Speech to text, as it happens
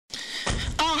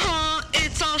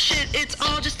shit, it's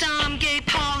all just dumb gay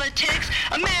politics.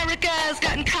 America's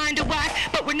gotten kinda whack,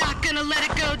 but we're not gonna let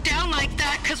it go down like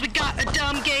that, cause we got a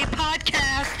dumb gay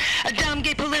podcast, a dumb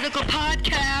gay political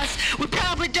podcast. We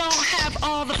probably don't have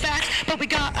all the facts, but we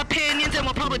got opinions and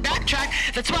we'll probably backtrack.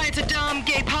 That's why it's a dumb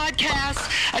gay podcast,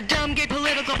 a dumb gay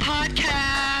political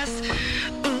podcast.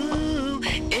 Ooh,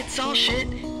 it's all shit,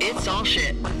 it's all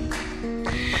shit.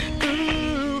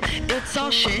 Ooh, it's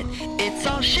all shit, it's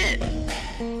all shit.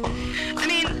 I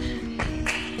mean,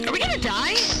 are we gonna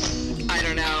die? I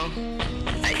don't know.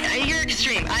 You're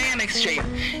extreme. I am extreme.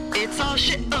 It's all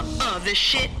shit. This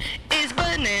shit is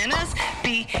bananas.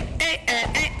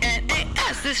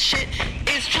 B-A-N-A-N-A-S. This shit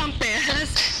is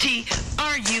Trumpanas.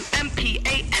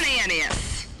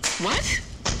 Trumpananas. What?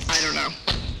 I don't know.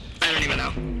 I don't even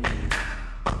know.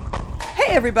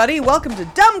 Hey everybody, welcome to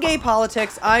Dumb Gay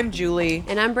Politics. I'm Julie.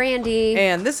 And I'm Brandy.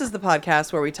 And this is the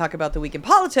podcast where we talk about the week in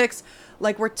politics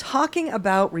like we're talking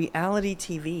about reality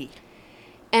TV.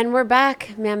 And we're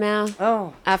back, Meow.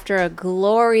 Oh. After a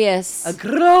glorious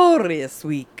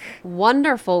week.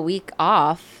 Wonderful week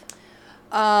off.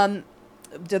 Are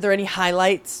there any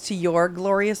highlights to your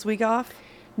glorious week off?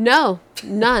 No,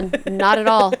 none. Not at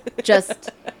all. Just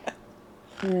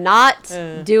not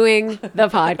doing the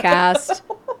podcast.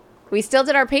 We still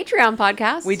did our Patreon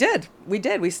podcast. We did.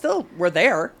 We still were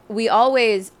there. We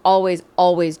always do our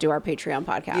Patreon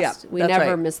podcast. Yeah, we that's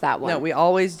never right. miss that one. No, we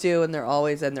always do, and they're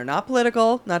not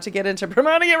political. Not to get into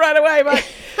promoting it right away, but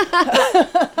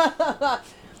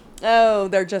oh,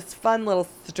 they're just fun little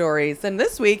stories. And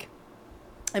this week,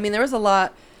 I mean, there was a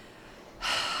lot.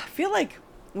 I feel like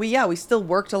we still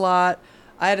worked a lot.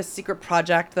 I had a secret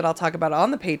project that I'll talk about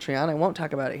on the Patreon. I won't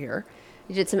talk about it here.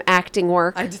 You did some acting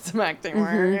work. I did some acting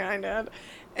work. Yeah, I did.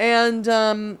 And,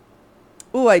 I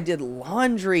did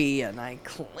laundry and I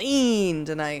cleaned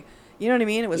and you know what I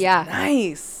mean? It was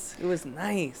nice. It was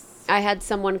nice. I had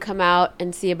someone come out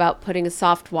and see about putting a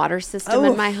soft water system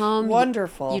in my home.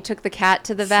 Wonderful. You took the cat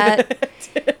to the vet.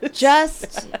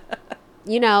 Just,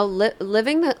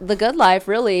 living the good life,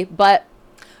 really. But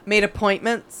made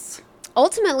appointments.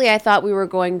 Ultimately, I thought we were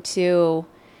going to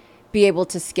be able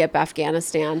to skip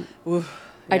Afghanistan. Oof,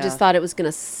 I just thought it was going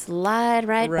to slide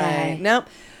right by. Nope.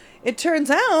 It turns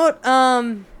out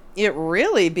it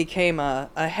really became a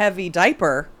heavy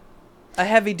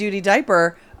duty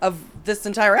diaper of this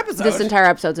entire episode. This entire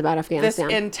episode's about Afghanistan.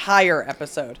 This entire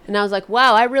episode. And I was like,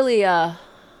 wow, I really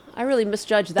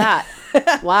misjudged that.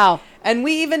 Wow. And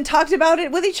we even talked about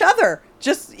it with each other,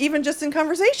 just in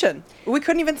conversation. We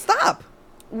couldn't even stop.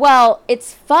 Well,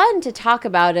 it's fun to talk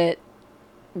about it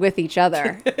with each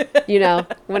other,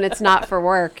 when it's not for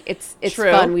work. It's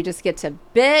True. Fun. We just get to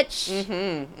bitch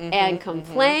and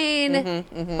complain.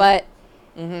 But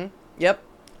Yep.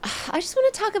 I just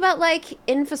want to talk about like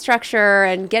infrastructure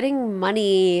and getting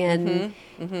money and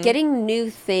getting new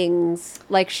things,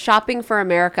 like shopping for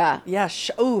America. Yeah.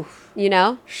 Shopping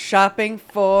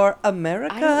for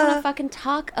America. I don't want to fucking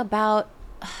talk about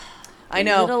I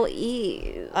know. Middle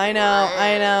East. I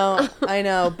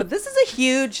know. But this is a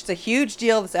huge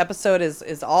deal. This episode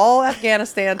is all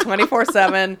Afghanistan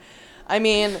 24/7. I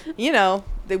mean,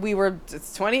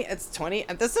 it's 20.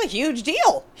 And this is a huge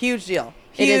deal. Huge deal.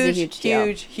 It is a huge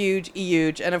deal.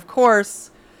 Huge. And of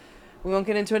course, we won't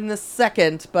get into it in a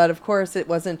second, but of course it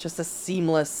wasn't just a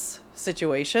seamless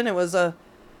situation. It was a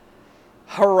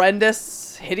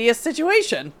horrendous, hideous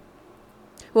situation.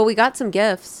 Well, we got some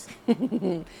gifts.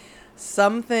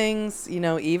 Some things,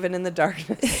 even in the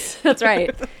darkness. That's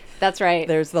right.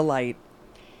 There's the light.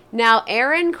 Now,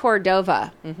 Aaron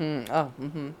Cordova.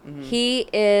 He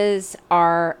is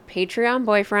our Patreon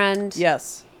boyfriend.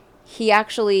 Yes. He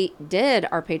actually did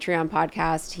our Patreon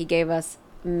podcast. He gave us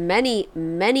many,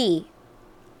 many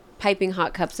piping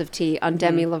hot cups of tea on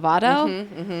Demi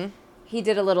Lovato. He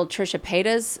did a little Trisha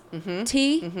Paytas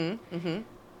tea.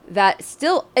 That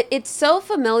still, it's so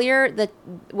familiar that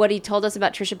what he told us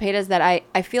about Trisha Paytas that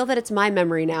I feel that it's my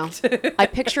memory now. I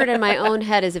picture it in my own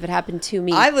head as if it happened to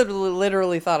me. I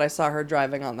literally thought I saw her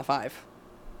driving on the 5.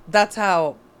 That's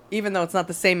how, even though it's not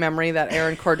the same memory that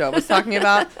Aaron Cordova was talking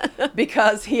about,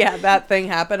 because he had that thing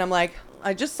happen. I'm like,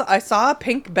 I saw a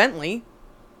pink Bentley.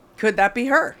 Could that be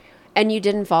her? And you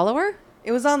didn't follow her?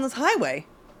 It was on this highway,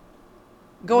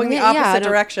 going the opposite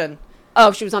direction.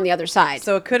 Oh, she was on the other side.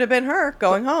 So it could have been her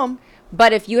going home.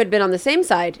 But if you had been on the same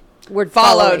side, we're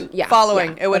following. Yeah.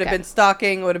 It would have been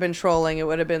stalking. It would have been trolling. It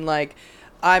would have been like,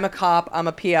 I'm a cop. I'm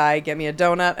a PI. Get me a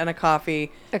donut and a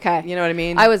coffee. Okay. You know what I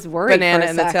mean? I was worried Banana for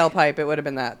a in the sec tailpipe. It would have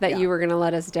been that. you were going to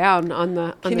let us down on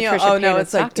the Trisha Oh, no. Paytas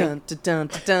It's like dun, dun, dun,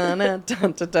 dun, dun,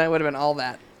 dun, dun, dun. It would have been all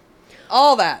that.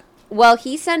 All that. Well,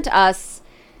 he sent us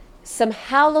some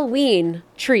Halloween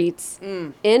treats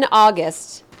in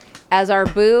August, as our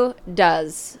boo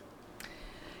does.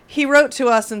 He wrote to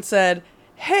us and said,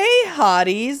 "Hey,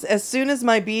 hotties, as soon as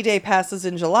my B-Day passes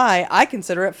in July, I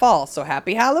consider it fall. So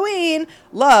happy Halloween.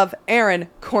 Love, Aaron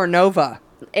Cornova."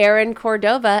 Aaron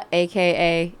Cordova,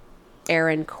 a.k.a.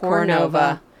 Aaron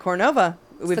Cornova. Cornova.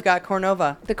 We've got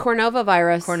Cornova. The Cornova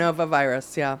virus. Cornova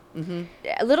virus, yeah.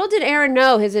 Little did Aaron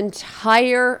know his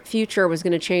entire future was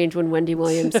going to change when Wendy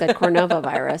Williams said Cornova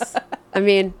virus. I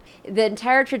mean, the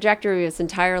entire trajectory of his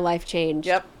entire life changed.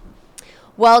 Yep.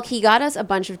 Well, he got us a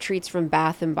bunch of treats from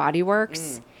Bath and Body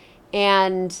Works.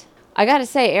 And I got to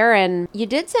say, Aaron, you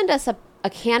did send us a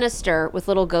canister with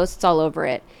little ghosts all over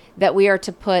it that we are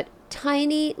to put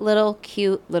tiny little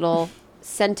cute little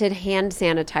scented hand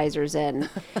sanitizers in.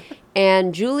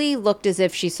 And Julie looked as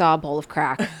if she saw a bowl of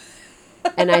crack.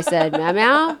 And I said, meow,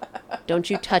 meow, don't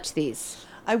you touch these.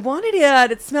 I wanted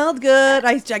it. It smelled good.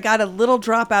 I got a little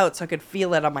drop out so I could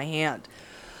feel it on my hand.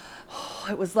 Oh,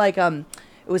 it was like, it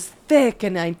was thick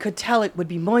and I could tell it would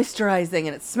be moisturizing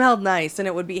and it smelled nice and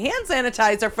it would be hand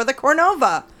sanitizer for the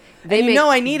Cornova. They know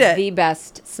I need it. The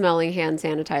best smelling hand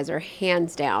sanitizer,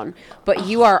 hands down. But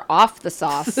you are off the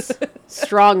sauce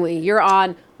strongly. You're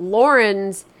on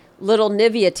Lauren's little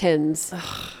Nivea tins.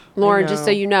 Lauren, just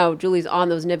so you know, Julie's on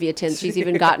those Nivea tins. She's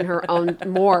even gotten her own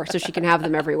more so she can have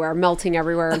them everywhere, melting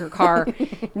everywhere in her car.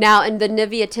 Now, and the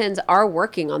Nivea tins are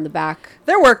working on the back.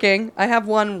 They're working. I have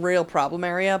one real problem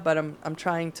area, but I'm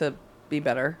trying to be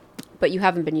better. But you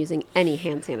haven't been using any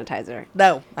hand sanitizer.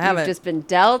 No, I haven't. You've just been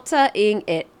delta-ing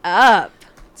it up.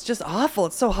 It's just awful.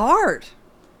 It's so hard.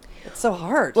 It's so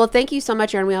hard. Well, thank you so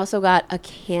much, Aaron. We also got a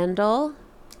candle.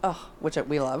 Oh, which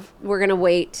we love. We're going to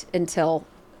wait until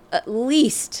at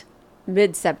least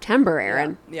mid-September,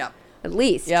 Aaron. Yeah. At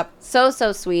least. Yep. So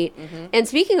sweet. And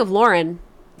speaking of Lauren,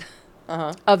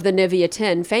 of the Nivea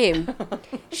tin fame,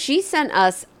 she sent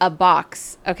us a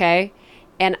box, okay?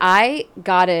 And I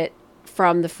got it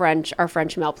from our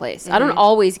French mail place. I don't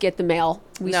always get the mail.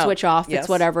 We switch off. Yes. It's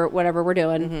whatever we're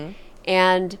doing.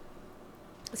 And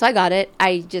so I got it.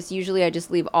 I just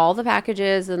leave all the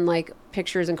packages and like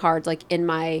pictures and cards like in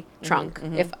my trunk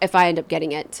if I end up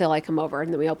getting it till I come over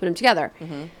and then we open them together.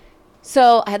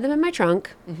 So I had them in my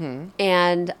trunk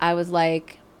and I was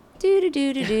like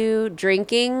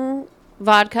drinking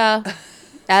vodka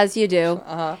as you do.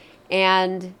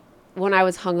 And when I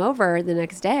was hungover the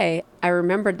next day, I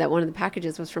remembered that one of the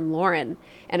packages was from Lauren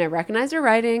and I recognized her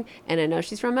writing and I know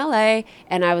she's from LA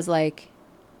and I was like,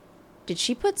 did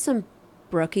she put some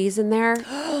Brookies in there?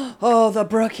 Oh, the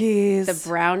Brookies. The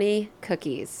brownie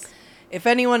cookies. If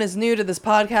anyone is new to this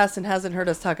podcast and hasn't heard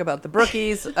us talk about the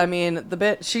Brookies, I mean,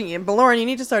 but Lauren, you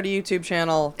need to start a YouTube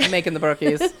channel making the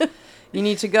Brookies. You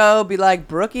need to go be like,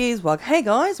 Brookies, hey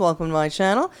guys, welcome to my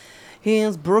channel.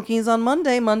 Here's Brookies on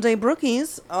Monday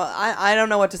Brookies. I don't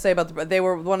know what to say about they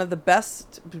were one of the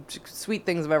best sweet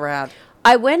things I've ever had.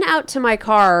 I went out to my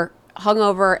car,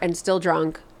 hungover and still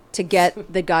drunk, to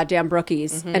get the goddamn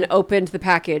Brookies and opened the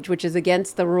package, which is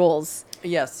against the rules.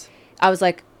 Yes. I was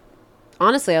like,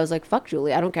 fuck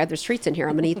Julie, I don't care. There's treats in here.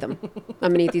 I'm going to eat them. I'm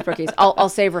going to eat these Brookies. I'll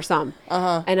save her some.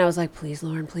 And I was like, please,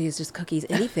 Lauren, please, just cookies,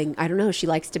 anything. I don't know. She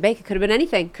likes to bake. It could have been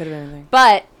anything.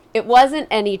 But it wasn't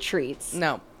any treats.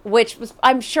 No. Which was,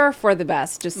 I'm sure, for the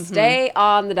best. Just stay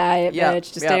on the diet,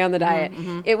 bitch. Just stay on the diet.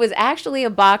 It was actually a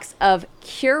box of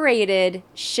curated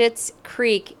Schitt's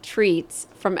Creek treats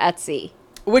from Etsy.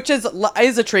 Which is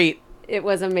a treat. It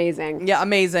was amazing. Yeah,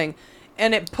 amazing.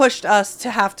 And it pushed us to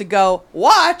have to go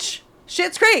watch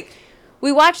Schitt's Creek.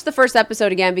 We watched the first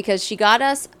episode again because she got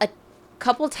us a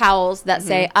couple towels that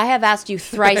say, I have asked you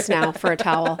thrice now for a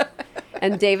towel.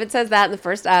 And David says that in the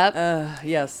first ep.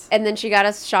 Yes. And then she got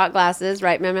us shot glasses,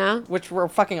 right, Mama? Which were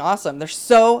fucking awesome. They're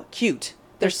so cute.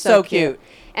 They're so cute.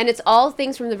 And it's all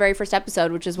things from the very first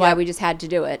episode, which is why we just had to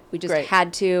do it. We just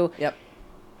had to. Yep.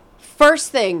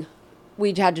 First thing,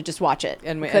 we had to just watch it.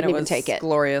 And we couldn't and it even was take it.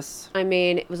 Glorious. I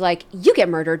mean, it was like, you get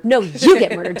murdered. No, you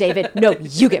get murdered, David. No,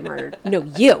 you get murdered. No,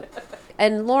 you.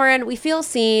 And Lauren, we feel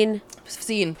seen.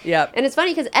 Yep. And it's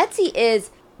funny because Etsy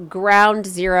is ground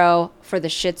zero for the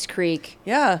Schitt's Creek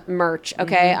merch.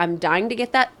 Okay, I'm dying to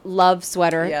get that love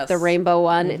sweater, the rainbow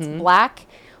one. It's black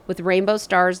with rainbow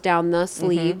stars down the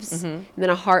sleeves, and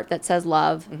then a heart that says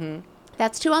love.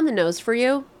 That's too on the nose for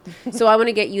you. So I want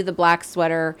to get you the black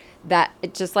sweater that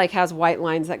it just like has white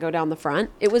lines that go down the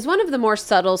front. It was one of the more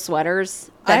subtle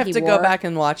sweaters that I have he to wore. go back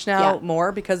and watch now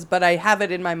more but I have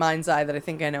it in my mind's eye that I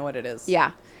think I know what it is.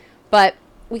 Yeah, but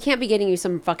we can't be getting you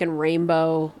some fucking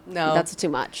rainbow. No, that's too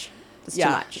much. It's too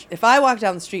much. If I walk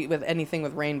down the street with anything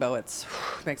with rainbow, it's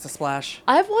makes a splash.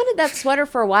 I've wanted that sweater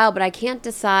for a while, but I can't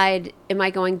decide, am I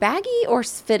going baggy or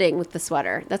fitting with the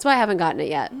sweater? That's why I haven't gotten it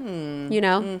yet. You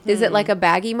know? Mm-hmm. Is it like a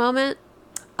baggy moment?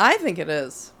 I think it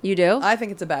is. You do? I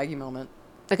think it's a baggy moment.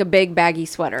 Like a big baggy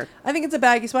sweater. I think it's a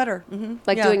baggy sweater. Mm-hmm.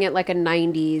 Like doing it like a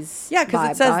 90s Yeah,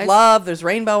 because it says love, there's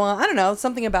rainbow on. I don't know,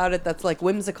 something about it that's like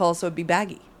whimsical, so it'd be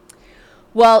baggy.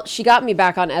 Well, she got me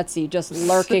back on Etsy, just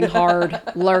lurking hard.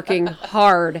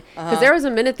 Because there was a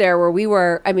minute there where we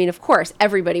were, I mean, of course,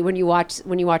 everybody, when you watch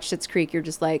Schitt's Creek, you're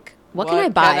just like, what can I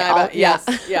buy? Yes.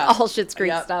 All Schitt's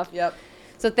Creek stuff. Yep.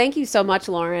 So thank you so much,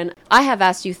 Lauren. I have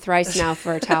asked you thrice now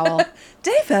for a towel.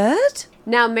 David!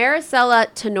 Now,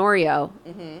 Maricela Tenorio,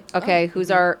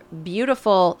 who's our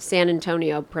beautiful San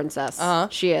Antonio princess.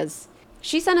 She is.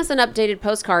 She sent us an updated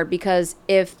postcard because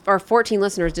if our 14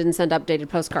 listeners didn't send updated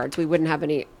postcards, we wouldn't have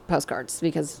any postcards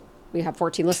because we have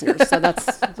 14 listeners. So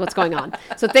that's what's going on.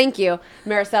 So thank you,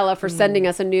 Maricela, for sending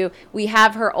us a new. We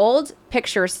have her old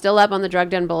picture still up on the Drug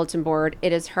Den bulletin board.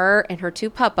 It is her and her two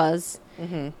puppas,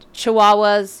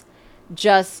 Chihuahuas,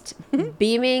 just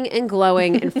beaming and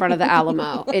glowing in front of the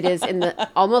Alamo. It is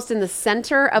almost in the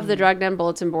center of the Drug Den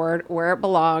bulletin board where it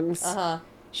belongs.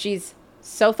 She's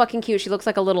so fucking cute. She looks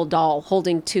like a little doll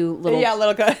holding two little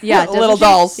little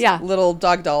dolls. Yeah, little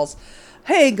dog dolls.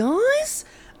 Hey guys,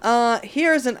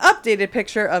 here's an updated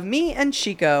picture of me and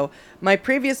Chico. My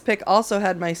previous pic also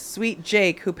had my sweet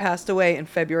Jake, who passed away in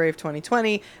February of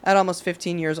 2020 at almost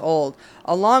 15 years old,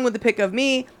 along with the pic of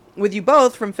me with you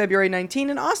both from February 19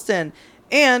 in Austin,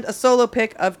 and a solo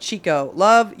pic of Chico.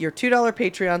 Love, your $2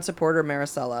 Patreon supporter,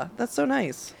 Maricela. That's so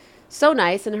nice. So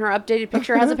nice, and her updated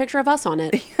picture has a picture of us on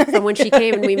it from when she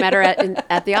came and we met her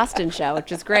at the Austin show,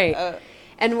 which is great.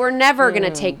 And we're never going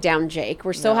to take down Jake.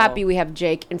 We're so happy we have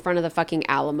Jake in front of the fucking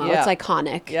Alamo. It's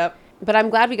iconic. Yep. But I'm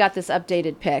glad we got this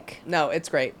updated pic. No, it's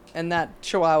great. And that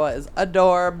Chihuahua is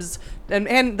adorbs.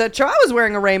 And the Chihuahua's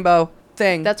wearing a rainbow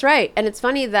thing. That's right. And it's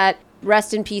funny that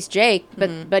rest in peace, Jake,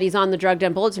 but he's on the Drug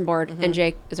Den bulletin board, and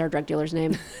Jake is our drug dealer's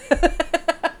name.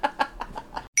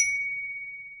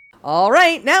 All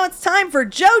right, now it's time for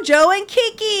JoJo and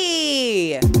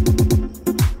Kiki.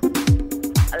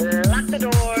 Lock the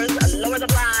doors, lower the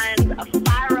blinds,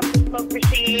 fire up the smoke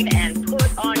machine, and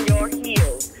put on your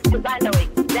heels, because I know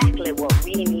exactly what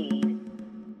we need.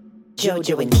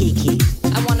 JoJo and Kiki.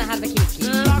 I wanna have a Kiki.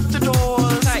 Lock the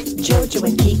doors. Hey. JoJo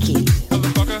and Kiki.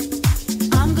 Motherfucker.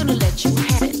 I'm gonna let you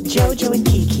have it. JoJo and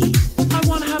Kiki. I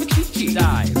wanna have a Kiki.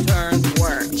 Dive, turn,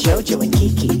 work. JoJo and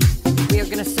Kiki. We are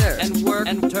gonna serve and work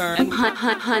and turn and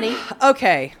Honey.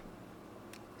 Okay.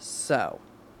 So,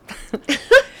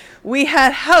 we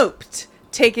had hoped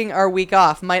taking our week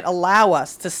off might allow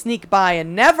us to sneak by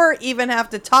and never even have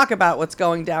to talk about what's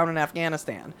going down in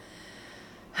Afghanistan.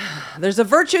 There's a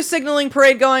virtue signaling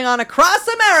parade going on across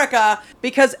America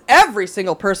because every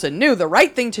single person knew the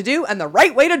right thing to do and the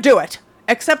right way to do it.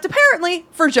 Except apparently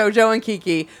for JoJo and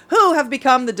Kiki, who have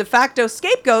become the de facto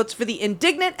scapegoats for the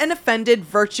indignant and offended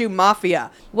virtue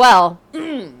mafia. Well,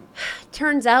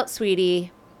 turns out,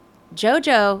 sweetie,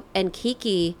 JoJo and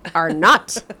Kiki are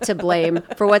not to blame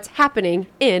for what's happening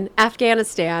in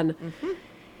Afghanistan.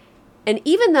 And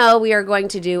even though we are going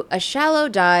to do a shallow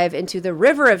dive into the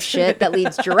river of shit that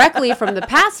leads directly from the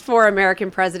past 4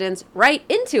 American presidents right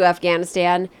into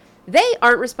Afghanistan, they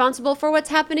aren't responsible for what's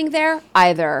happening there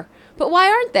either. But why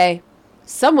aren't they?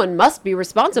 Someone must be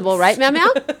responsible, right, Meow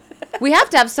Meow? We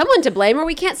have to have someone to blame or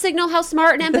we can't signal how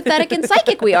smart and empathetic and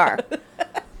psychic we are.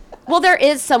 Well, there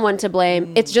is someone to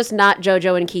blame. It's just not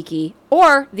JoJo and Kiki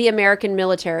or the American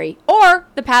military or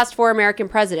the past 4 American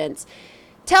presidents.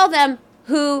 Tell them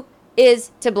who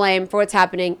is to blame for what's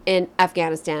happening in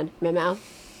Afghanistan, Meow Meow.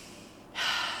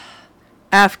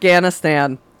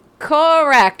 Afghanistan.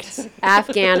 Correct.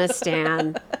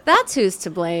 Afghanistan. That's who's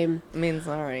to blame. I mean,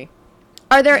 sorry.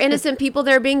 Are there innocent people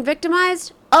that are being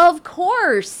victimized? Of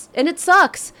course. And it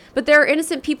sucks. But there are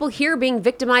innocent people here being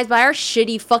victimized by our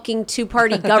shitty fucking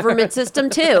 2-party government system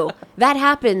too. That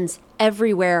happens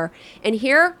everywhere. And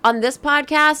here on this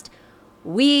podcast,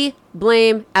 we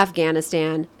blame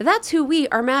Afghanistan. That's who we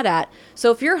are mad at.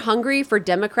 So if you're hungry for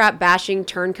Democrat bashing,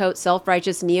 turncoat,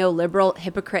 self-righteous, neoliberal,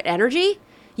 hypocrite energy,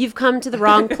 you've come to the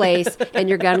wrong place and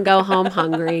you're gonna go home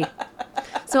hungry.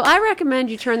 So I recommend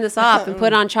you turn this off and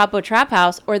put on Chapo Trap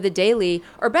House or The Daily,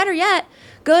 or better yet,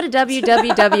 go to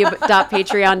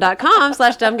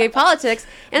www.patreon.com/dumbgaypolitics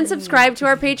and subscribe to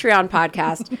our Patreon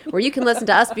podcast, where you can listen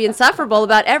to us be insufferable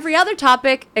about every other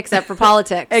topic except for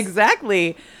politics.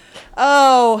 Exactly.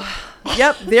 Oh,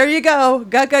 yep. There you go.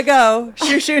 Go, go, go.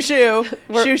 Shoo, shoo, shoo.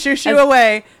 Shoo, shoo, shoo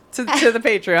away to the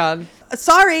Patreon.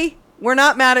 Sorry. We're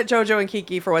not mad at JoJo and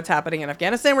Kiki for what's happening in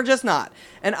Afghanistan. We're just not.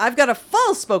 And I've got a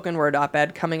full spoken word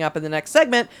op-ed coming up in the next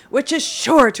segment, which is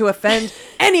sure to offend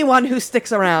anyone who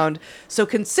sticks around. So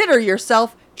consider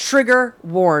yourself trigger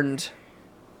warned.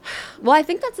 Well, I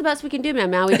think that's the best we can do, man.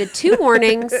 Now we did 2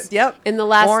 warnings Yep. in the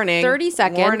last Warning. 30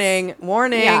 seconds.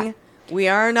 Warning. Yeah. We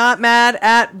are not mad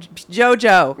at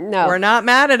JoJo. No. We're not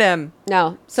mad at him.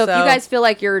 No. So if So- you guys feel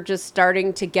like you're just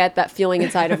starting to get that feeling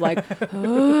inside of like, They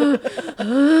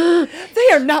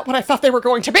are not what I thought they were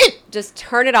going to be. just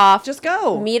turn it off. Just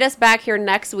go. Meet us back here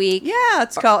next week. Yeah,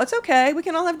 it's okay. We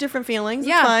can all have different feelings.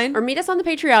 Yeah, It's fine. or meet us on the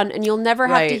Patreon, and you'll never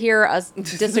have to Right. hear us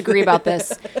disagree about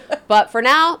this. But for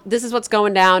now, this is what's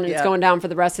going down, and it's Yeah. going down for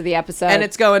the rest of the episode. And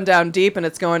it's going down deep and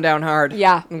it's going down hard.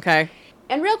 Yeah. Okay.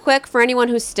 And real quick, for anyone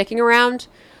who's sticking around,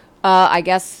 I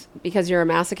guess because you're a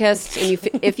masochist, and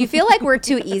if you feel like we're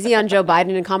too easy on Joe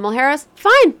Biden and Kamala Harris,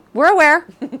 fine, we're aware.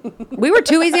 We were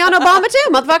too easy on Obama too,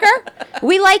 motherfucker.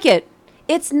 We like it.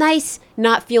 It's nice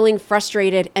not feeling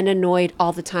frustrated and annoyed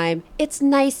all the time. It's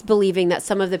nice believing that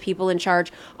some of the people in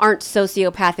charge aren't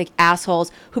sociopathic assholes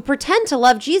who pretend to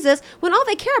love Jesus when all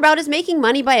they care about is making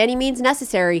money by any means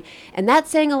necessary. And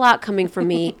that's saying a lot coming from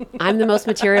me. I'm the most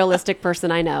materialistic person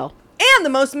I know. And the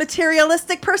most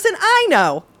materialistic person I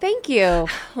know. Thank you.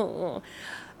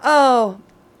 Oh,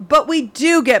 but we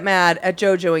do get mad at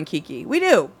JoJo and Kiki. We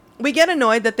do. We get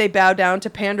annoyed that they bow down to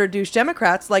pander douche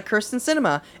Democrats like Kirsten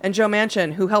Sinema and Joe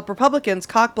Manchin, who help Republicans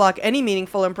cockblock any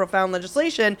meaningful and profound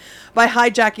legislation by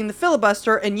hijacking the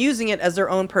filibuster and using it as their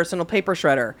own personal paper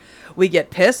shredder. We get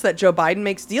pissed that Joe Biden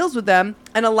makes deals with them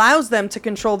and allows them to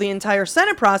control the entire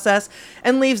Senate process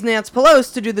and leaves Nancy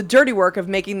Pelosi to do the dirty work of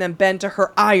making them bend to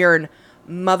her iron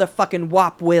motherfucking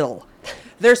wop will.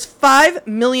 There's 5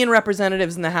 million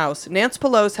representatives in the House. Nancy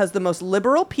Pelosi has the most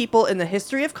liberal people in the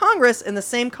history of Congress in the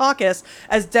same caucus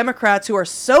as Democrats who are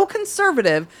so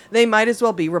conservative they might as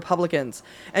well be Republicans.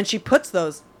 And she puts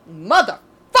those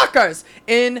motherfuckers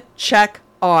in check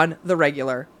on the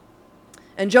regular.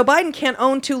 And Joe Biden can't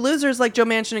own 2 losers like Joe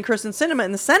Manchin and Kirsten Sinema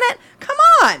in the Senate? Come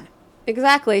on!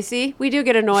 Exactly. See, we do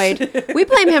get annoyed. We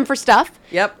blame him for stuff.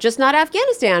 Yep. Just not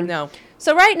Afghanistan. No.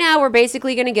 So right now, we're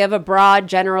basically going to give a broad,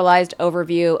 generalized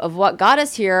overview of what got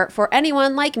us here for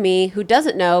anyone like me who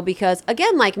doesn't know because,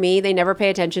 again, like me, they never pay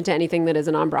attention to anything that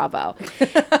isn't on Bravo.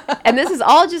 And this is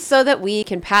all just so that we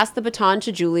can pass the baton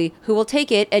to Julie, who will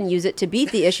take it and use it to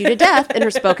beat the issue to death in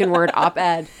her spoken word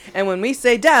op-ed. And when we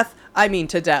say death, I mean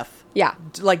to death. Yeah.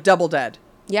 Like double dead.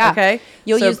 Yeah. Okay?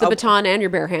 You'll So, use the baton and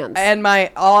your bare hands. and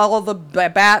all of the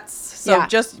bats. So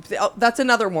Yeah. that's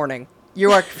another warning.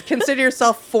 You are consider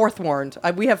yourself fourth warned.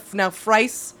 We have now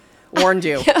thrice warned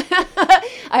you.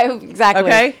 Exactly.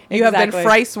 Okay, you have been Exactly.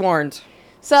 thrice warned.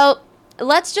 So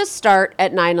let's just start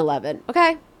at 9/11.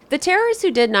 Okay, the terrorists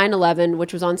who did 9/11,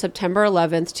 which was on September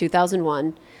 11th,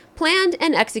 2001, planned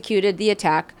and executed the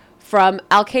attack from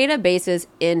Al-Qaeda bases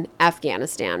in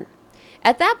Afghanistan.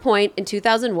 At that point in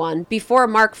 2001, before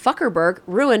Mark Zuckerberg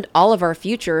ruined all of our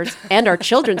futures and our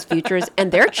children's futures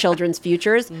and their children's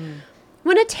futures,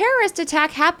 when a terrorist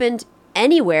attack happened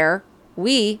anywhere,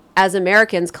 we, as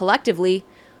Americans collectively,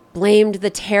 blamed the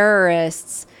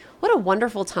terrorists. What a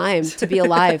wonderful time to be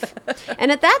alive.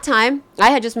 And at that time,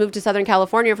 I had just moved to Southern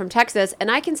California from Texas,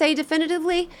 and I can say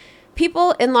definitively,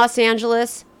 people in Los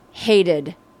Angeles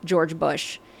hated George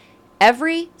Bush.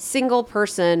 Every single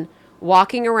person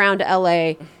walking around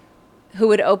LA who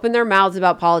would open their mouths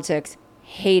about politics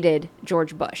hated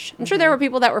George Bush. I'm sure there were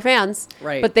people that were fans,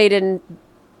 Right. but they didn't.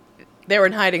 They were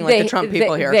in hiding like the Trump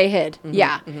people here. They hid.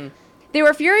 Yeah. They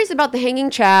were furious about the hanging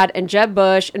Chad and Jeb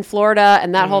Bush in Florida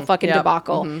and that whole fucking Yep.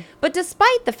 debacle. But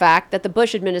despite the fact that the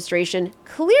Bush administration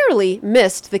clearly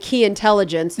missed the key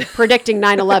intelligence predicting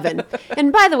 9/11,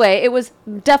 and by the way, it was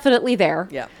definitely there.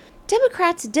 Yeah.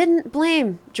 Democrats didn't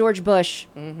blame George Bush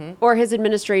or his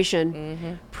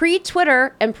administration.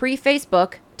 Pre-Twitter and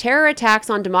pre-Facebook, terror attacks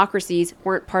on democracies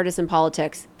weren't partisan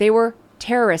politics. They were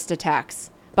terrorist attacks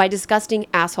by disgusting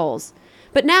assholes.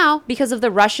 But now, because of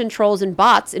the Russian trolls and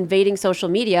bots invading social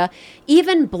media,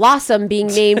 even Blossom being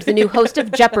named the new host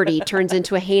of Jeopardy turns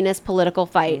into a heinous political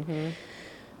fight.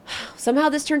 Somehow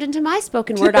this turned into my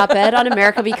spoken word op-ed on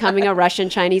America becoming a Russian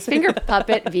Chinese finger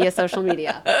puppet via social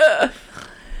media.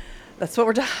 That's what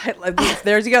we're doing.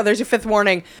 There you go. There's your fifth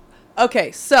warning.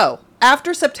 Okay, so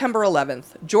after September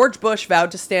 11th, George Bush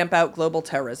vowed to stamp out global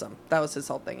terrorism. That was his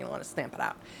whole thing. He wanted to stamp it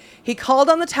out. He called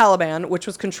on the Taliban, which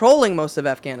was controlling most of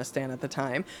Afghanistan at the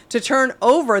time, to turn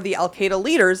over the Al-Qaeda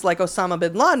leaders like Osama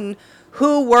bin Laden,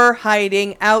 who were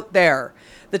hiding out there.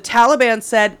 The Taliban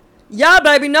said, yeah,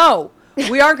 baby, no,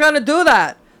 we aren't going to do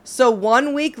that. So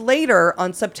 1 week later,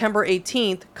 on September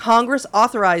 18th, Congress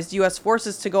authorized U.S.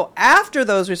 forces to go after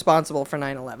those responsible for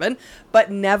 9/11,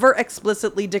 but never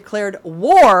explicitly declared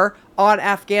war on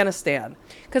Afghanistan.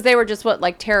 Because they were just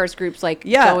like terrorist groups,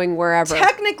 Yeah. going wherever.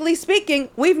 Technically speaking,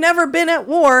 we've never been at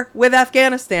war with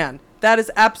Afghanistan. That is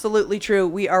absolutely true.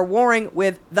 We are warring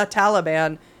with the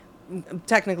Taliban,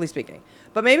 technically speaking.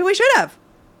 But maybe we should have.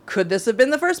 Could this have been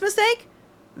the first mistake?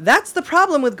 That's the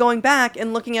problem with going back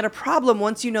and looking at a problem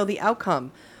once you know the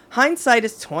outcome. Hindsight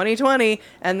is 20/20,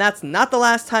 and that's not the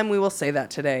last time we will say that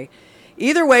today.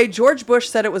 Either way, George Bush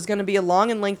said it was going to be a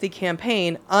long and lengthy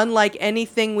campaign, unlike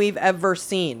anything we've ever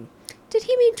seen. Did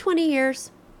he mean 20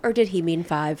 years? Or did he mean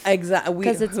 5? Exactly.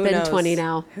 Because it's been 20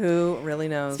 now. Who really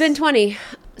knows? It's been 20.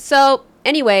 So,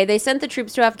 anyway, they sent the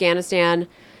troops to Afghanistan.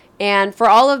 And for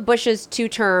all of Bush's 2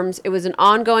 terms, it was an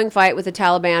ongoing fight with the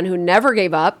Taliban who never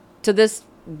gave up. To this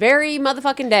very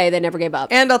motherfucking day, they never gave up.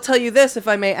 And I'll tell you this, if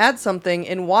I may add something,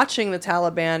 in watching the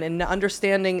Taliban and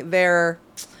understanding their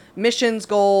missions,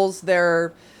 goals,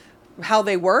 how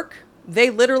they work, they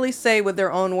literally say with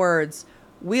their own words,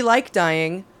 "We like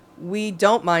dying. We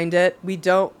don't mind it.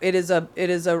 It is a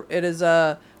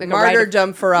Like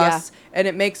martyrdom for Yeah. us, and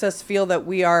it makes us feel that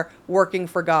we are working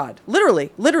for God."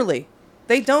 Literally.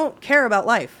 They don't care about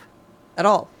life at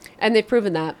all. And they've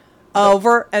proven that.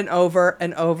 Over and over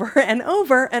and over and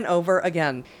over and over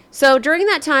again. So during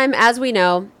that time, as we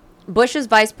know, Bush's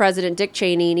vice president, Dick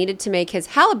Cheney, needed to make his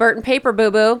Halliburton paper,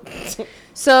 boo-boo.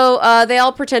 So they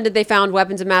all pretended they found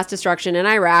weapons of mass destruction in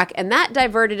Iraq, and that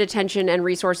diverted attention and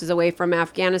resources away from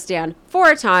Afghanistan for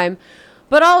a time.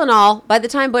 But all in all, by the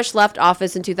time Bush left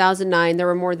office in 2009, there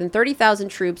were more than 30,000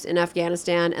 troops in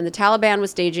Afghanistan, and the Taliban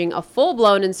was staging a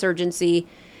full-blown insurgency.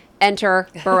 Enter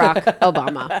Barack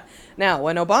Obama. Now,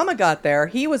 when Obama got there,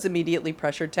 he was immediately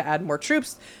pressured to add more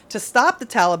troops to stop the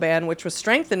Taliban, which was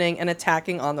strengthening and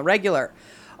attacking on the regular.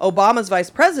 Obama's vice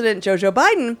president, Joe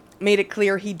Biden, made it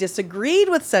clear he disagreed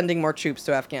with sending more troops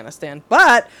to Afghanistan,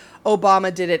 but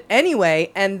Obama did it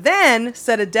anyway, and then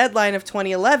set a deadline of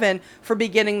 2011 for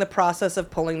beginning the process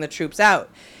of pulling the troops out.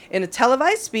 In a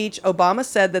televised speech, Obama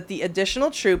said that the additional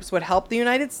troops would help the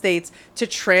United States to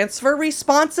transfer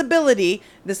responsibility,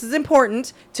 this is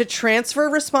important, to transfer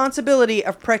responsibility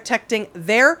of protecting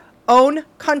their own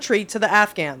country to the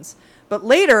Afghans. But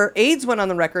later, aides went on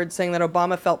the record saying that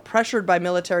Obama felt pressured by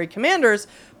military commanders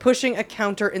pushing a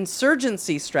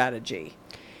counterinsurgency strategy.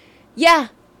 Yeah,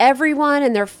 everyone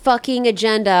and their fucking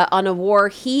agenda on a war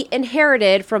he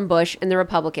inherited from Bush and the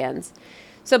Republicans.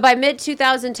 So by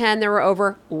mid-2010, there were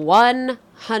over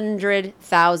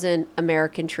 100,000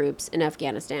 American troops in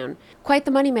Afghanistan. Quite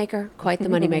the moneymaker,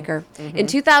 In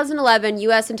 2011,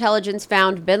 U.S. intelligence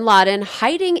found bin Laden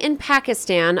hiding in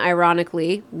Pakistan,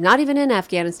 ironically, not even in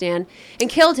Afghanistan, and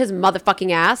killed his motherfucking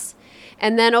ass.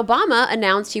 And then Obama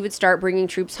announced he would start bringing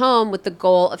troops home with the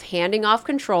goal of handing off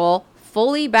control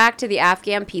fully back to the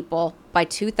Afghan people by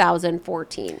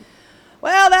 2014.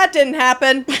 Well, that didn't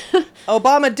happen.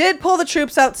 Obama did pull the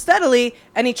troops out steadily,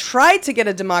 and he tried to get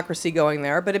a democracy going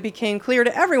there, but it became clear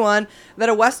to everyone that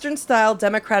a Western-style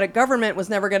democratic government was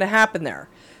never going to happen there.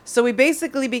 So we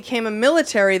basically became a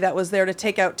military that was there to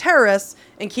take out terrorists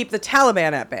and keep the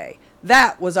Taliban at bay.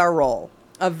 That was our role.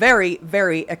 A very,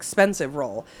 very expensive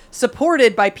role,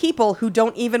 supported by people who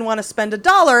don't even want to spend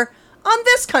 $1 on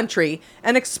this country,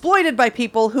 and exploited by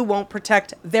people who won't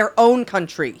protect their own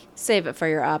country. Save it for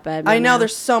your op-ed. I know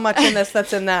there's so much in this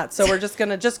that's in that, so we're just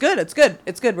gonna, it's good.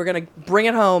 We're gonna bring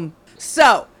it home.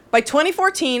 So, by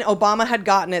 2014, Obama had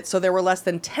gotten it so there were less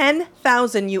than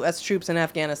 10,000 U.S. troops in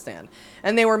Afghanistan,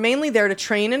 and they were mainly there to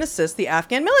train and assist the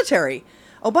Afghan military.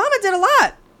 Obama did a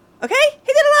lot. Okay?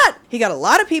 He did a lot. He got a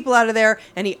lot of people out of there,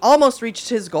 and he almost reached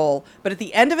his goal. But at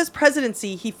the end of his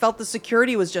presidency, he felt the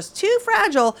security was just too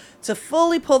fragile to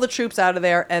fully pull the troops out of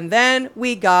there. And then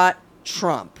we got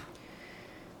Trump.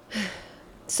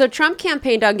 So Trump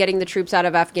campaigned on getting the troops out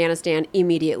of Afghanistan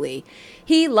immediately.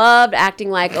 He loved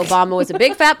acting like Obama was a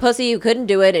big fat pussy who couldn't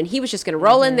do it, and he was just going to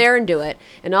roll in there and do it.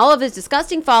 And all of his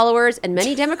disgusting followers, and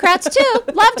many Democrats too,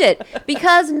 loved it.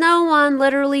 Because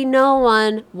literally no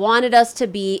one, wanted us to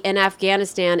be in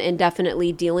Afghanistan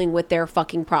indefinitely dealing with their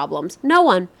fucking problems. No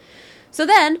one. So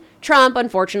then, Trump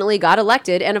unfortunately got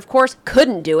elected and of course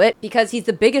couldn't do it because he's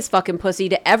the biggest fucking pussy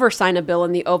to ever sign a bill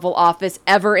in the Oval Office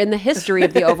ever in the history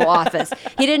of the Oval Office.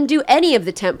 He didn't do any of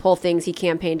the tentpole things he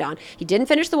campaigned on. He didn't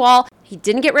finish the wall, he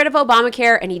didn't get rid of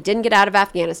Obamacare, and he didn't get out of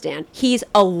Afghanistan. He's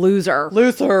a loser.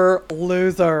 Loser.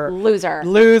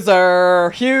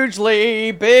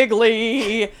 Hugely,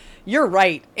 bigly. You're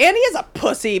right. And he is a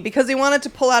pussy because he wanted to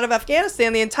pull out of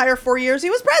Afghanistan the entire 4 years he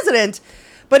was president.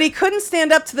 But he couldn't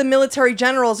stand up to the military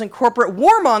generals and corporate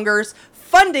warmongers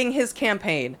funding his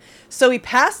campaign. So he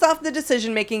passed off the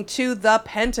decision-making to the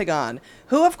Pentagon,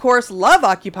 who, of course, love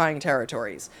occupying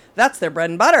territories. That's their bread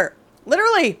and butter.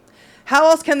 Literally. How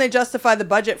else can they justify the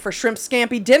budget for shrimp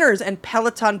scampi dinners and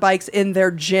Peloton bikes in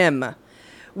their gym?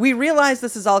 We realize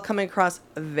this is all coming across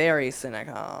very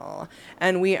cynical,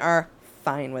 and we are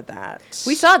fine with that.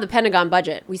 We saw the Pentagon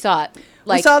budget. We saw it.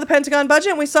 We saw the Pentagon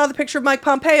budget, and we saw the picture of Mike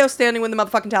Pompeo standing with the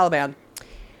motherfucking Taliban.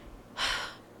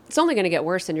 It's only going to get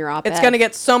worse in your op-ed. It's going to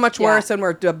get so much worse, and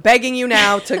we're begging you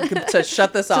now to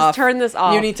shut this off. Just turn this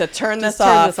off. You need to turn this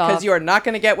off, because you are not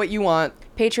going to get what you want.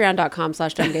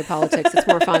 Patreon.com/dumbgaypolitics. It's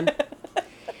more fun.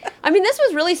 I mean, this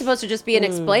was really supposed to just be an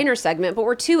explainer segment, but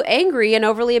we're too angry and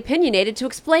overly opinionated to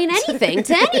explain anything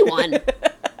to anyone.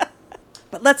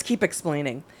 But let's keep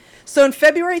explaining. So in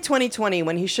February 2020,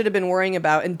 when he should have been worrying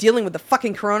about and dealing with the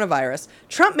fucking coronavirus,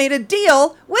 Trump made a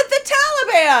deal with the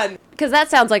Taliban. Because that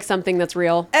sounds like something that's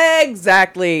real.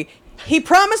 Exactly. He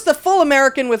promised a full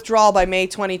American withdrawal by May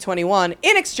 2021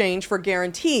 in exchange for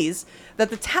guarantees that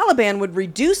the Taliban would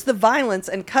reduce the violence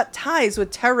and cut ties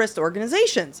with terrorist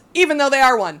organizations, even though they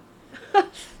are one.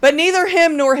 But neither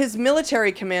him nor his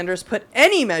military commanders put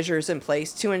any measures in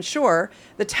place to ensure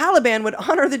the Taliban would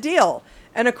honor the deal.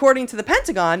 And according to the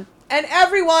Pentagon, and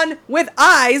everyone with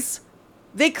eyes,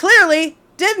 they clearly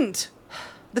didn't.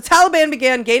 The Taliban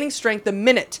began gaining strength the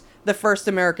minute the first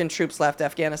American troops left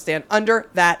Afghanistan under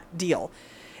that deal.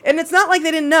 And it's not like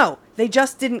they didn't know. They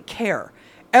just didn't care.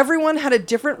 Everyone had a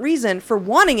different reason for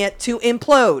wanting it to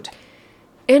implode.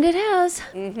 And it has.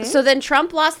 Mm-hmm. So then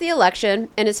Trump lost the election,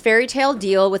 and his fairy tale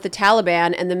deal with the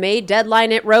Taliban and the May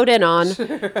deadline it rode in on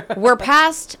were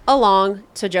passed along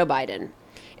to Joe Biden.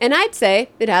 And I'd say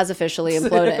it has officially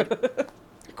imploded.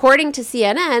 According to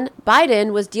CNN,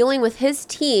 Biden was dealing with his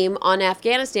team on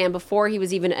Afghanistan before he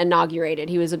was even inaugurated.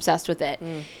 He was obsessed with it.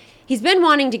 He's been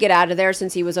wanting to get out of there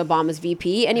since he was Obama's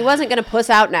VP, and he wasn't going to puss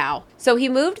out now. So he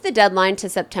moved the deadline to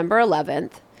September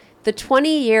 11th. The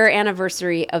 20-year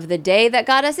anniversary of the day that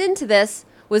got us into this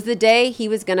was the day he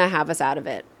was going to have us out of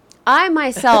it. I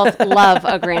myself love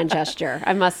a grand gesture,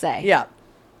 I must say. Yeah.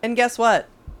 And guess what?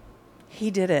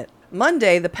 He did it.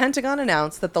 Monday, the Pentagon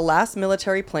announced that the last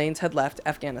military planes had left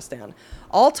Afghanistan.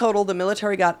 All total, the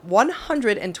military got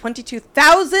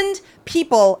 122,000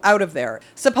 people out of there.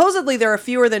 Supposedly, there are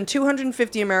fewer than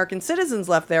 250 American citizens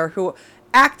left there who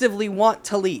actively want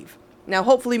to leave. Now,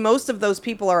 hopefully, most of those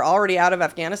people are already out of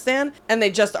Afghanistan, and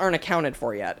they just aren't accounted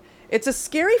for yet. It's a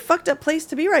scary, fucked up place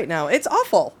to be right now. It's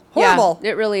awful. Horrible.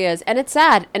 Yeah, it really is. And it's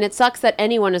sad. And it sucks that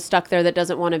anyone is stuck there that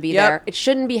doesn't want to be there. It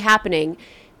shouldn't be happening.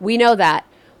 We know that.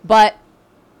 But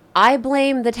I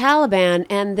blame the Taliban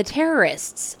and the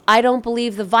terrorists. I don't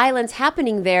believe the violence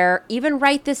happening there, even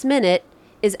right this minute,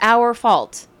 is our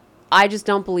fault. I just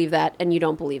don't believe that, and you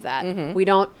don't believe that. Mm-hmm. We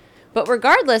don't. But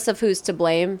regardless of who's to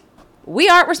blame, we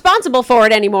aren't responsible for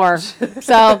it anymore.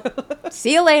 So,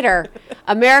 see you later.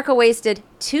 America wasted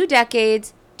 2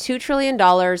 decades, $2 trillion,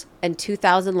 and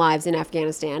 2,000 lives in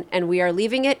Afghanistan, and we are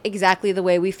leaving it exactly the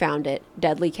way we found it,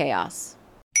 deadly chaos.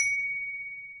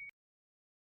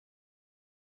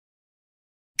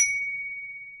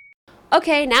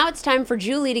 Okay, now it's time for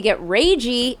Julie to get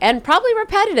ragey and probably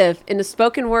repetitive in a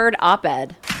spoken word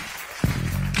op-ed.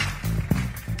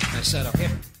 I said a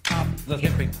hip hop, the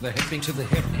hipping to the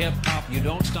hip hop. You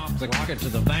don't stop the rocket to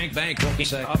the bang boogie.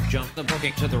 Say up jump the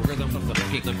boogie to the rhythm of the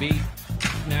boogie, the beat.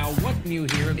 Now what you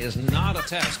hear is not a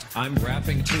test. I'm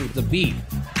rapping to the beat.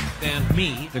 And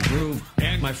me, the groove,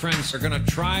 and my friends are gonna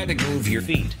try to move your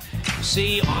feet.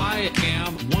 See, I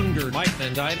am Wonder Mike,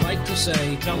 and I'd like to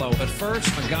say hello. But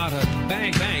first, I gotta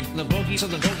bang the boogie to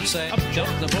the boogie. Say up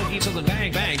jump the boogie to the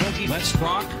bang boogie. Let's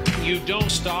rock. You don't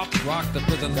stop. Rock the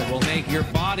rhythm that will make your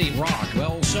body rock.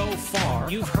 Well, so far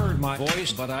you've heard my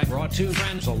voice, but I brought 2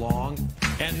 friends along.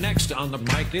 And next on the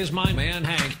mic is my man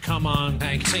Hank. Come on,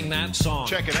 Hank, sing that song.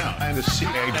 Check it out. And the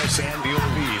C-A-S-N-D-O-B.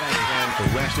 And the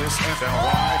rest is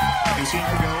F-L-Y. You see,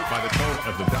 I go by the code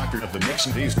of the doctor of the mix,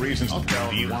 and these reasons I'll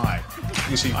tell you why.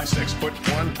 You see, I'm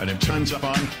 6'1", and it turns up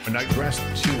on, and I dress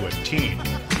to a T.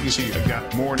 You see, I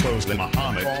got more clothes than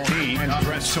Muhammad Ali, and I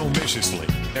dress so viciously.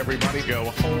 Everybody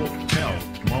go hotel,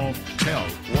 motel.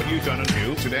 What you gonna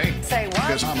do today? Say what?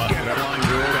 Because I'm a get a blind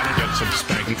girl and get some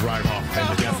spanky drive off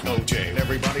and the F-O-J.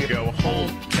 Everybody go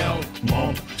hotel,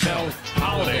 motel,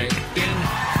 holiday in.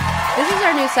 This is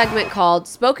our new segment called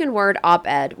Spoken Word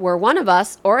Op-Ed, where one of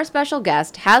us or a special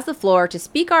guest has the floor to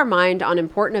speak our mind on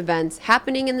important events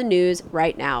happening in the news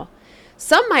right now.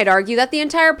 Some might argue that the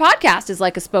entire podcast is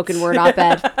like a spoken word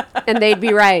op-ed, and they'd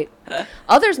be right.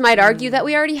 Others might argue that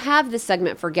we already have this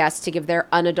segment for guests to give their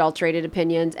unadulterated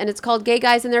opinions, and it's called Gay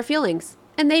Guys and Their Feelings.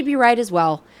 And they'd be right as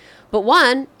well. But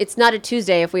one, it's not a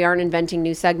Tuesday if we aren't inventing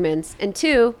new segments. And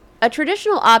two, a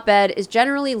traditional op-ed is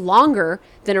generally longer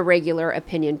than a regular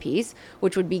opinion piece,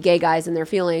 which would be Gay Guys and Their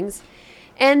Feelings.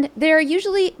 And they're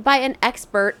usually by an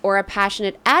expert or a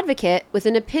passionate advocate with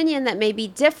an opinion that may be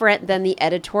different than the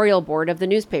editorial board of the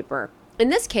newspaper. In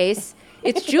this case,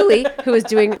 it's Julie who is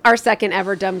doing our second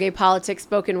ever Dumb Gay Politics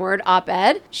spoken word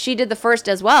op-ed. She did the first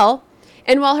as well.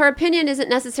 And while her opinion isn't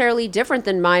necessarily different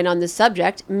than mine on this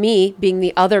subject, me being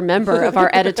the other member of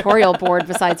our editorial board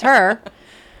besides her,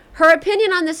 her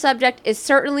opinion on this subject is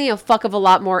certainly a fuck of a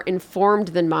lot more informed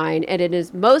than mine, and it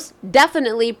is most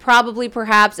definitely, probably,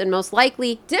 perhaps, and most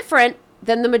likely different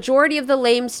than the majority of the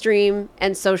lamestream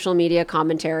and social media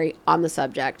commentary on the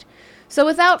subject. So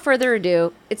without further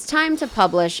ado, it's time to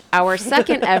publish our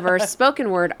second ever spoken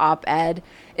word op-ed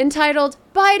entitled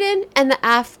Biden and the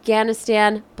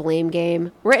Afghanistan Blame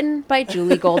Game, written by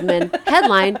Julie Goldman,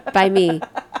 headlined by me.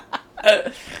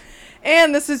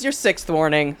 And this is your 6th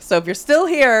warning. So if you're still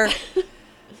here,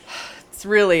 it's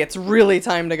really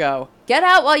time to go. Get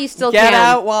out while you still can. Get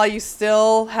out while you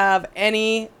still have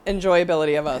any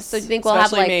enjoyability of us. So do you think we'll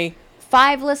have like me.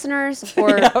 5 listeners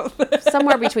or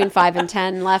somewhere between 5 and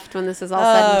 10 left when this is all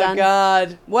said and done? Oh,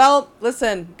 God. Well,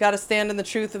 listen, got to stand in the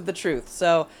truth of the truth.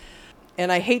 So,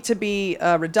 and I hate to be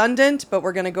redundant, but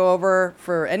we're going to go over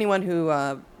for anyone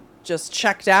who just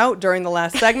checked out during the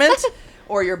last segment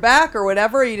or you're back or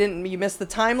whatever, you missed the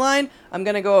timeline. I'm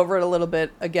going to go over it a little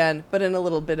bit again, but in a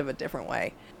little bit of a different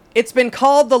way. It's been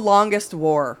called the longest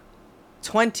war,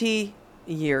 20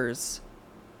 years.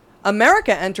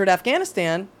 America entered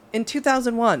Afghanistan in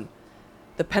 2001.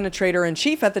 The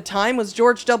penetrator-in-chief at the time was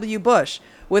George W. Bush,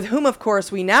 with whom, of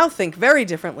course, we now think very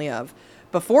differently of.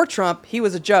 Before Trump, he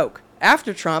was a joke.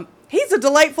 After Trump, he's a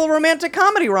delightful romantic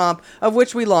comedy romp of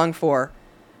which we long for.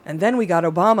 And then we got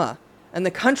Obama, and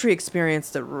the country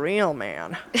experienced a real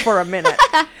man for a minute,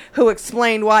 who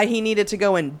explained why he needed to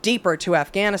go in deeper to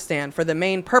Afghanistan for the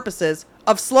main purposes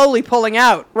of slowly pulling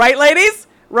out. Right, ladies?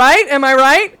 Right? Am I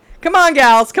right? Come on,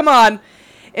 gals, come on.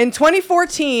 In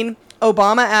 2014,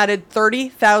 Obama added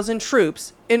 30,000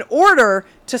 troops in order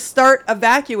to start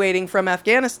evacuating from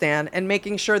Afghanistan and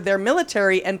making sure their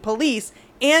military and police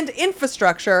and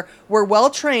infrastructure were well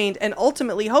trained and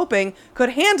ultimately hoping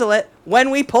could handle it when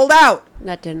we pulled out.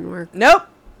 That didn't work. Nope.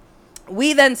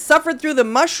 We then suffered through the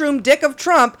mushroom dick of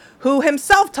Trump, who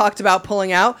himself talked about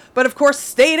pulling out, but of course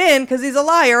stayed in because he's a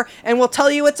liar and will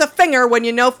tell you it's a finger when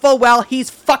you know full well he's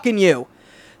fucking you.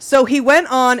 So he went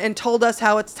on and told us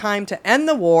how it's time to end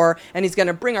the war, and he's going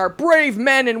to bring our brave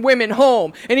men and women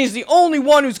home, and he's the only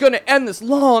one who's going to end this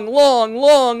long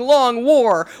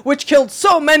war, which killed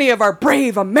so many of our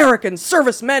brave American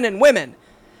servicemen and women.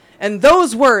 And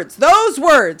those words,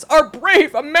 our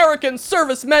brave American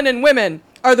servicemen and women,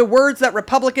 are the words that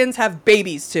Republicans have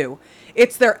babies to.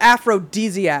 It's their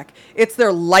aphrodisiac. It's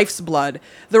their life's blood.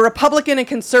 The Republican and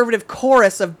conservative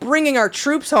chorus of bringing our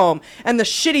troops home and the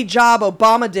shitty job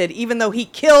Obama did, even though he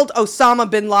killed Osama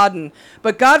bin Laden.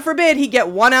 But God forbid he get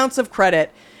 1 ounce of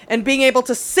credit. And being able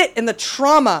to sit in the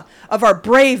trauma of our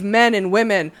brave men and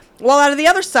women, while out of the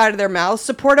other side of their mouths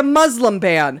support a Muslim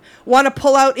ban, want to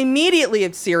pull out immediately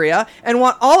of Syria, and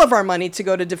want all of our money to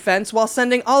go to defense while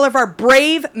sending all of our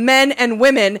brave men and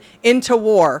women into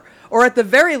war. Or at the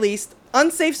very least,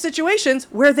 unsafe situations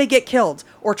where they get killed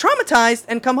or traumatized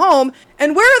and come home.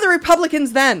 And where are the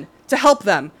Republicans then to help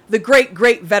them, the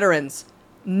great veterans?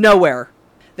 Nowhere.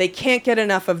 They can't get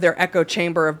enough of their echo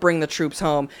chamber of bring the troops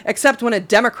home, except when a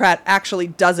Democrat actually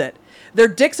does it. Their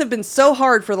dicks have been so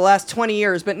hard for the last 20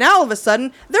 years, but now all of a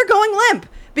sudden, they're going limp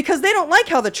because they don't like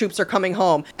how the troops are coming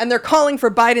home, and they're calling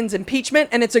for Biden's impeachment,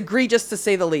 and it's egregious to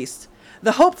say the least.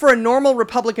 The hope for a normal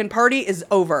Republican Party is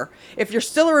over. If you're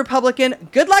still a Republican,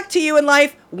 good luck to you in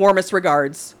life. Warmest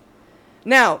regards.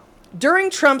 Now, during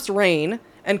Trump's reign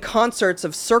and concerts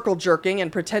of circle jerking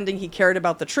and pretending he cared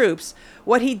about the troops,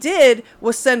 what he did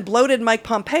was send bloated Mike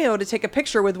Pompeo to take a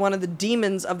picture with one of the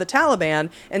demons of the Taliban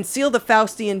and seal the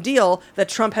Faustian deal that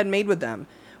Trump had made with them.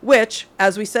 Which,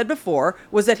 as we said before,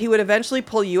 was that he would eventually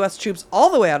pull U.S. troops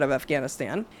all the way out of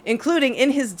Afghanistan, including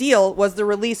in his deal was the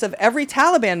release of every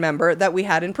Taliban member that we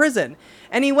had in prison.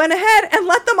 And he went ahead and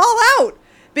let them all out,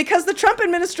 because the Trump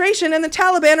administration and the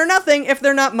Taliban are nothing if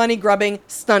they're not money-grubbing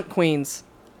stunt queens.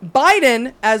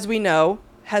 Biden, as we know,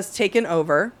 has taken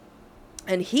over,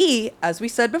 and he, as we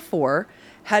said before,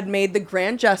 had made the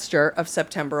grand gesture of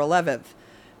September 11th.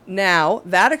 Now,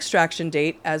 that extraction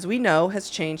date, as we know, has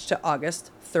changed to August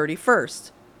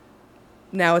 31st.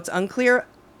 Now, it's unclear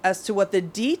as to what the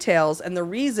details and the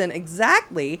reason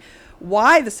exactly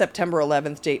why the September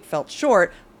 11th date felt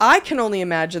short, I can only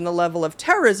imagine the level of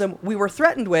terrorism we were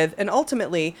threatened with, and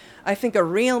ultimately, I think a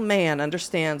real man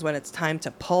understands when it's time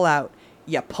to pull out.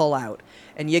 You pull out.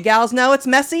 And you gals know it's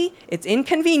messy, it's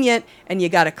inconvenient, and you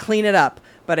gotta clean it up.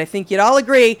 But I think you'd all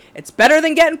agree it's better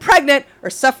than getting pregnant or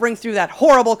suffering through that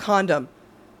horrible condom.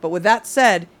 But with that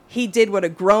said, he did what a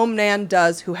grown man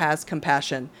does who has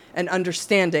compassion and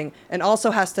understanding, and also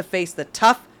has to face the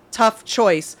tough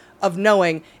choice of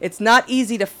knowing it's not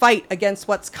easy to fight against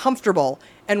what's comfortable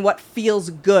and what feels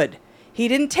good. He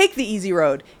didn't take the easy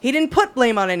road. He didn't put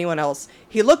blame on anyone else.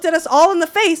 He looked at us all in the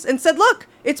face and said, look,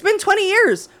 it's been 20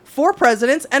 years, 4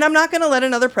 presidents, and I'm not going to let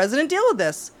another president deal with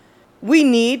this. We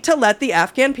need to let the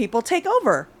Afghan people take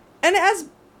over. And as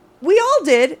we all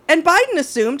did, and Biden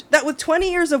assumed that with 20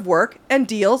 years of work and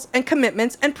deals and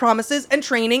commitments and promises and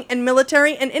training and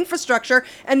military and infrastructure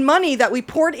and money that we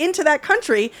poured into that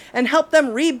country and helped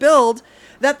them rebuild,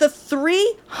 that the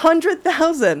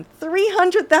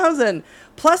 300,000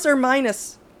 plus or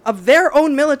minus of their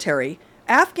own military,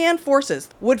 Afghan forces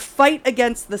would fight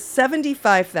against the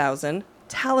 75,000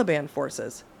 Taliban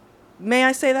forces. May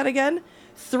I say that again?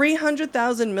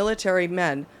 300,000 military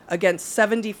men against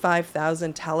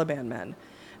 75,000 Taliban men.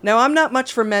 Now, I'm not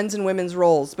much for men's and women's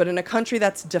roles, but in a country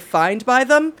that's defined by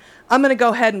them, I'm going to go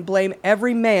ahead and blame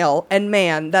every male and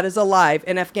man that is alive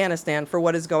in Afghanistan for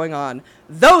what is going on.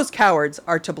 Those cowards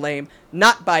are to blame,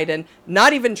 not Biden,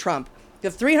 not even Trump. The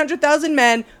 300,000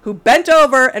 men who bent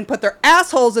over and put their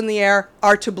assholes in the air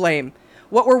are to blame.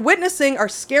 What we're witnessing are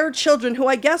scared children who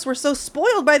I guess were so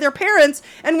spoiled by their parents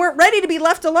and weren't ready to be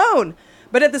left alone.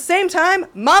 But at the same time,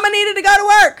 mama needed to go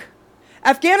to work.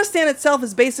 Afghanistan itself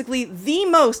is basically the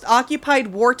most occupied,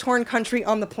 war-torn country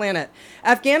on the planet.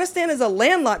 Afghanistan is a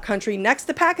landlocked country next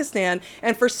to Pakistan,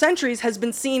 and for centuries has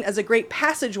been seen as a great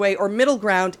passageway or middle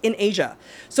ground in Asia.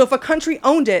 So if a country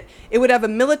owned it, it would have a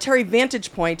military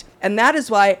vantage point, and that is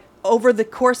why over the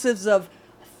courses of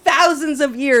thousands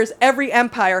of years, every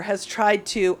empire has tried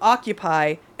to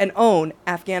occupy and own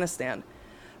Afghanistan.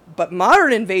 But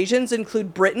modern invasions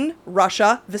include Britain,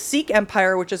 Russia, the Sikh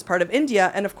Empire, which is part of India,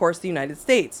 and of course the United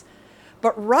States.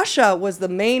 But Russia was the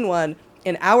main one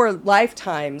in our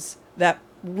lifetimes that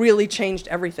really changed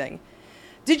everything.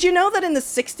 Did you know that in the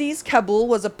 60s, Kabul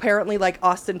was apparently like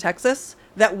Austin, Texas?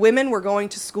 That women were going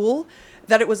to school?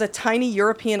 That it was a tiny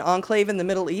European enclave in the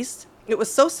Middle East? It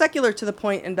was so secular to the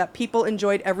point in that people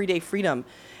enjoyed everyday freedom.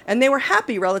 And they were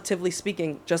happy, relatively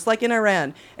speaking, just like in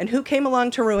Iran. And who came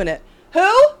along to ruin it?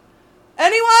 Who?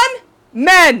 Anyone?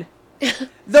 Men!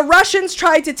 The Russians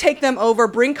tried to take them over,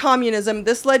 bring communism.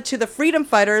 This led to the freedom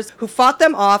fighters who fought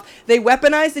them off. They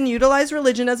weaponized and utilized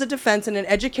religion as a defense and an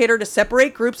educator to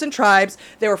separate groups and tribes.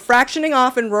 They were fractioning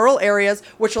off in rural areas,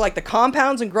 which are like the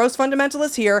compounds and gross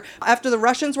fundamentalists here. After the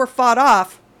Russians were fought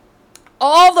off,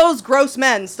 all those gross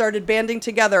men started banding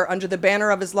together under the banner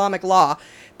of Islamic law.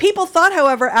 People thought,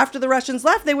 however, after the Russians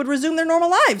left, they would resume their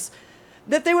normal lives,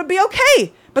 that they would be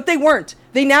okay, but they weren't.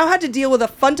 They now had to deal with a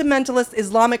fundamentalist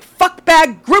Islamic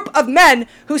fuckbag group of men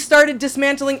who started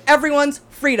dismantling everyone's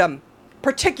freedom,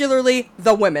 particularly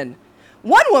the women.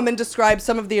 One woman described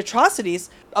some of the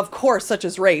atrocities, of course, such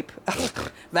as rape.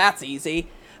 That's easy.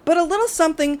 But a little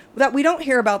something that we don't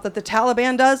hear about that the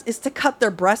Taliban does is to cut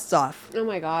their breasts off. Oh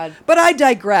my God. But I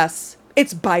digress.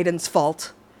 It's Biden's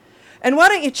fault. And why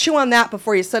don't you chew on that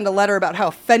before you send a letter about how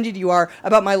offended you are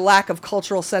about my lack of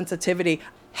cultural sensitivity?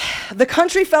 The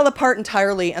country fell apart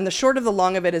entirely, and the short of the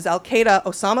long of it is Al-Qaeda,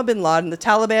 Osama bin Laden, the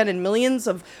Taliban, and millions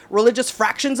of religious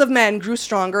fractions of men grew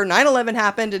stronger. 9/11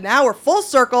 happened, and now we're full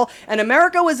circle, and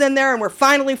America was in there, and we're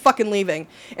finally fucking leaving.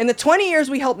 In the 20 years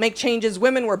we helped make changes,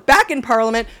 women were back in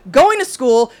parliament, going to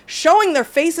school, showing their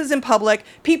faces in public,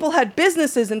 people had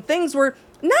businesses, and things were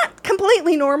not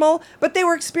completely normal, but they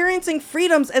were experiencing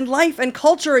freedoms and life and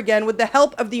culture again with the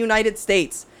help of the United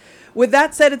States. With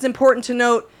that said, it's important to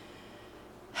note,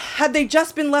 had they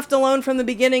just been left alone from the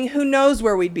beginning, who knows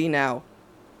where we'd be now?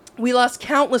 We lost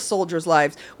countless soldiers'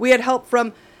 lives. We had help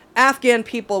from Afghan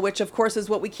people, which of course is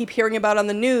what we keep hearing about on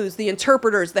the news, the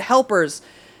interpreters, the helpers.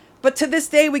 But to this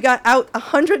day, we got out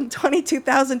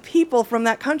 122,000 people from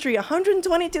that country,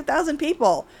 122,000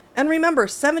 people. And remember,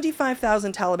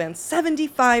 75,000 Taliban,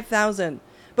 75,000.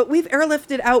 But we've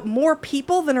airlifted out more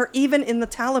people than are even in the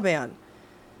Taliban.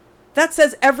 That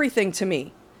says everything to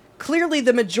me. Clearly,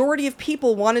 the majority of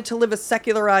people wanted to live a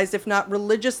secularized, if not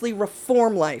religiously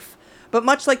reform life. But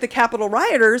much like the Capitol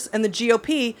rioters and the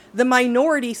GOP, the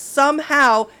minority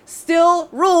somehow still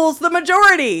rules the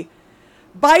majority.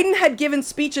 Biden had given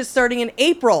speeches starting in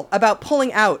April about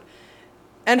pulling out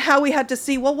and how we had to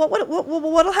see, well,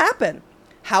 what'll happen?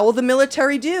 How will the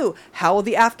military do? How will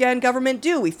the Afghan government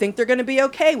do? We think they're going to be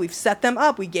okay. We've set them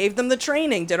up. We gave them the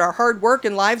training. Did our hard work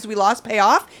and lives we lost pay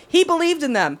off? He believed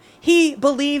in them. He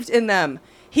believed in them.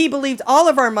 He believed all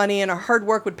of our money and our hard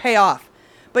work would pay off.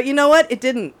 But you know what? It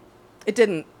didn't. It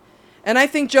didn't. And I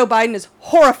think Joe Biden is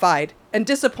horrified and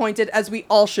disappointed, as we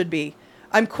all should be.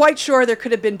 I'm quite sure there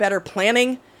could have been better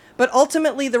planning, but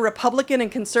ultimately the Republican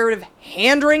and conservative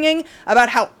hand-wringing about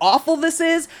how awful this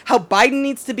is, how Biden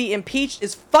needs to be impeached,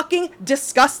 is fucking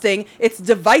disgusting. It's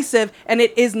divisive, and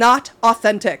it is not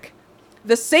authentic.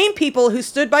 The same people who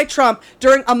stood by Trump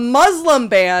during a Muslim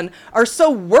ban are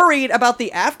so worried about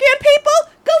the Afghan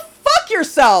people? Go fuck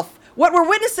yourself! What we're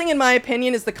witnessing, in my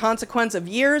opinion, is the consequence of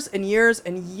years and years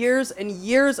and years and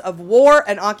years of war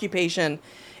and occupation.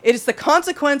 It is the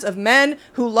consequence of men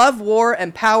who love war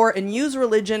and power and use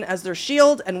religion as their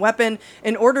shield and weapon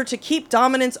in order to keep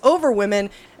dominance over women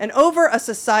and over a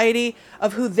society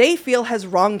of who they feel has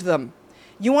wronged them.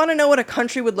 You want to know what a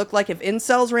country would look like if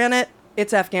incels ran it?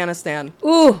 It's Afghanistan.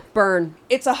 Ooh, burn.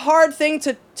 It's a hard thing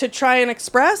to try and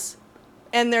express,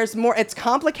 and there's more, it's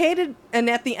complicated, and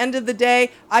at the end of the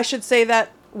day, I should say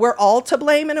that we're all to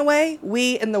blame in a way,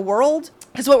 we in the world.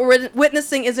 Because what we're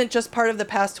witnessing isn't just part of the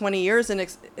past 20 years, and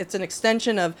it's an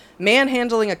extension of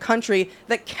manhandling a country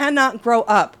that cannot grow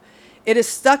up. It is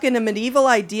stuck in a medieval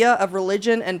idea of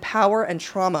religion and power and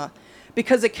trauma,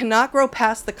 because it cannot grow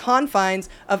past the confines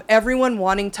of everyone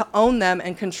wanting to own them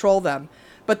and control them.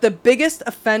 But the biggest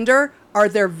offender are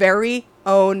their very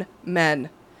own men.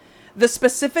 The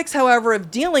specifics, however, of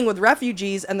dealing with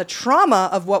refugees and the trauma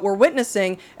of what we're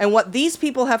witnessing and what these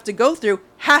people have to go through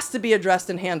has to be addressed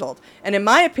and handled. And in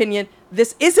my opinion,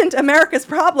 this isn't America's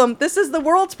problem. This is the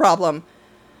world's problem.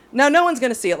 Now, no one's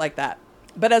going to see it like that.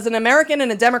 But as an American and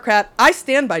a Democrat, I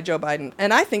stand by Joe Biden.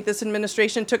 And I think this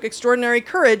administration took extraordinary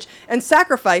courage and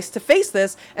sacrifice to face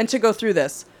this and to go through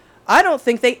this. I don't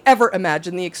think they ever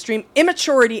imagined the extreme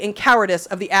immaturity and cowardice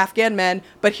of the Afghan men,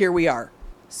 but here we are.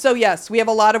 So yes, we have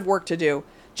a lot of work to do,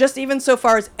 just even so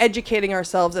far as educating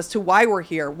ourselves as to why we're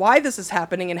here, why this is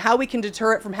happening, and how we can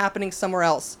deter it from happening somewhere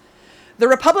else. The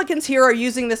Republicans here are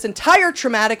using this entire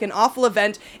traumatic and awful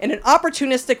event in an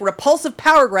opportunistic, repulsive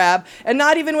power grab, and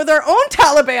not even with our own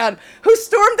Taliban, who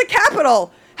stormed the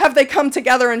Capitol, have they come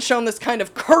together and shown this kind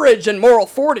of courage and moral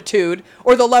fortitude,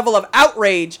 or the level of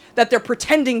outrage that they're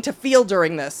pretending to feel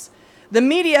during this. The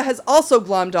media has also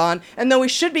glommed on, and though we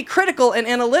should be critical and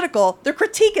analytical, their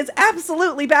critique is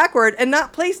absolutely backward and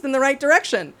not placed in the right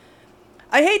direction.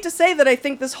 I hate to say that I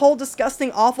think this whole disgusting,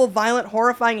 awful, violent,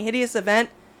 horrifying, hideous event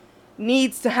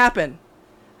needs to happen.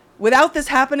 Without this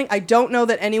happening, I don't know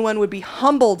that anyone would be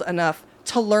humbled enough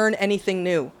to learn anything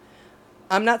new.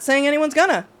 I'm not saying anyone's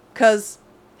gonna, 'cause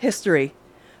history.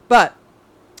 But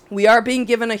we are being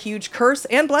given a huge curse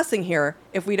and blessing here.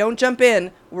 If we don't jump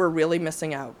in, we're really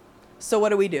missing out. So what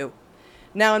do?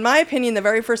 Now, in my opinion, the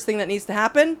very first thing that needs to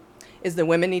happen is the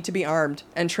women need to be armed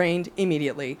and trained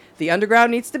immediately. The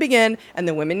underground needs to begin, and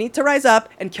the women need to rise up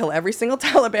and kill every single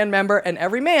Taliban member, and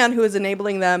every man who is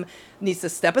enabling them needs to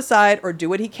step aside or do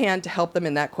what he can to help them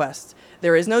in that quest.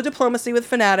 There is no diplomacy with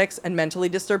fanatics and mentally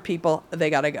disturbed people. They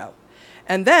gotta go.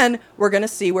 And then we're gonna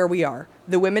see where we are.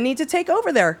 The women need to take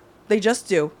over there. They just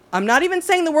do. I'm not even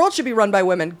saying the world should be run by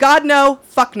women. God, no.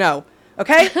 Fuck no.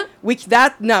 Okay?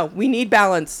 We need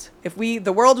balance. If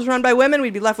the world was run by women,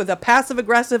 we'd be left with a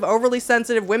passive-aggressive, overly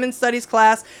sensitive women's studies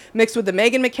class mixed with the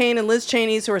Meghan McCain and Liz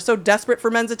Cheneys who are so desperate for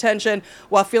men's attention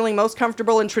while feeling most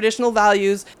comfortable in traditional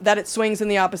values that it swings in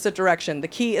the opposite direction. The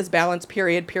key is balance,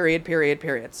 period.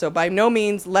 So by no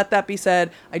means, let that be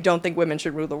said, I don't think women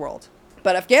should rule the world.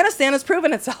 But Afghanistan has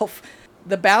proven itself.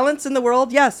 The balance in the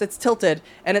world, yes, it's tilted,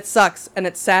 and it sucks, and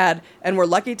it's sad, and we're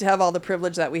lucky to have all the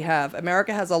privilege that we have.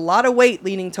 America has a lot of weight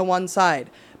leaning to one side,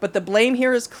 but the blame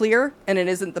here is clear, and it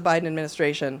isn't the Biden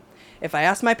administration. If I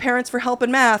ask my parents for help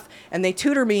in math, and they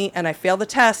tutor me, and I fail the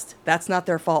test, that's not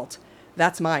their fault.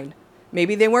 That's mine.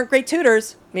 Maybe they weren't great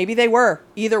tutors. Maybe they were.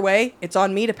 Either way, it's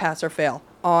on me to pass or fail.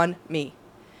 On me.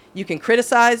 You can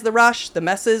criticize the rush, the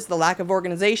messes, the lack of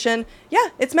organization. Yeah,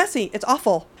 it's messy. It's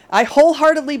awful. I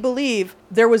wholeheartedly believe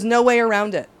there was no way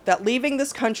around it. That leaving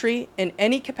this country in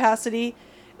any capacity,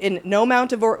 in no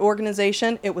amount of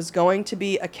organization, it was going to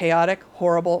be a chaotic,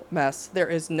 horrible mess. There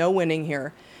is no winning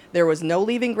here. There was no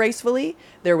leaving gracefully.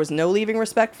 There was no leaving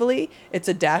respectfully. It's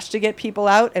a dash to get people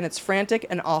out, and it's frantic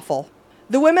and awful.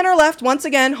 The women are left once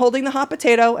again holding the hot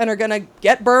potato and are going to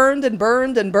get burned and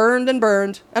burned and burned and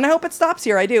burned. And I hope it stops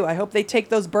here. I do. I hope they take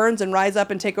those burns and rise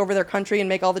up and take over their country and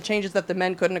make all the changes that the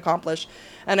men couldn't accomplish.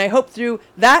 And I hope through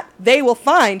that they will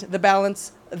find the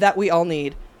balance that we all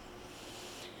need.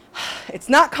 It's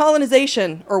not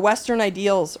colonization or Western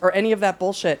ideals or any of that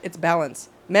bullshit. It's balance.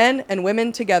 Men and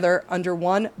women together under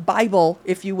one Bible,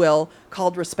 if you will,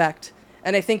 called respect.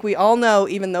 And I think we all know,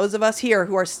 even those of us here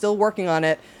who are still working on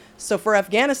it. So for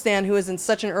Afghanistan, who is in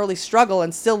such an early struggle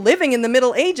and still living in the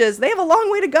Middle Ages, they have a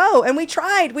long way to go. And we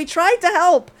tried to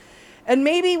help. And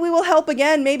maybe we will help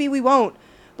again, maybe we won't.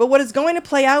 But what is going to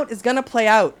play out is going to play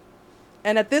out.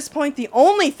 And at this point, the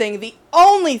only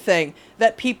thing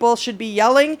that people should be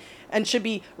yelling and should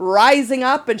be rising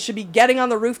up and should be getting on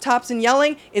the rooftops and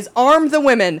yelling is arm the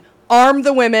women, arm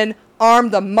the women,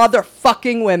 arm the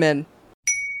motherfucking women.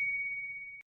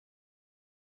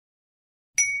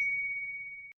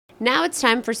 Now it's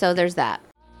time for So There's That.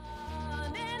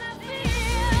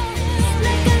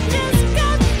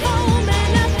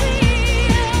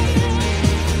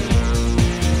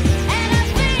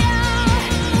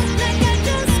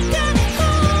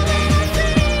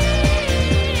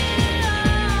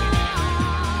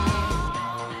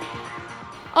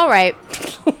 All right.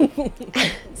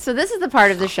 So this is the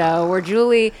part of the show where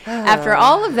Julie, after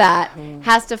all of that,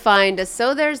 has to find a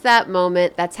So There's That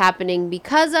moment that's happening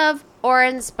because of or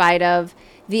in spite of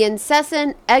the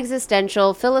incessant,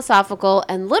 existential, philosophical,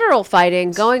 and literal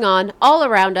fighting going on all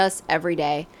around us every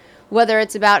day. Whether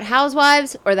it's about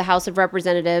housewives or the House of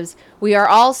Representatives, we are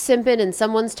all simping in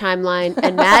someone's timeline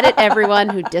and mad at everyone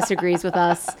who disagrees with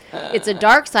us. It's a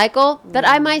dark cycle that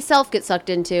I myself get sucked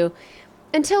into,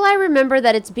 until I remember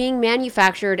that it's being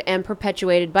manufactured and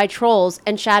perpetuated by trolls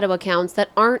and shadow accounts that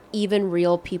aren't even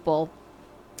real people.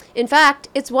 In fact,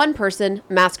 it's one person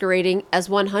masquerading as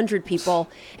 100 people,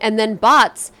 and then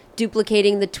bots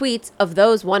duplicating the tweets of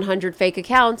those 100 fake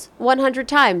accounts 100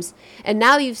 times. And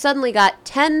now you've suddenly got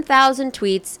 10,000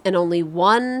 tweets and only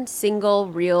one single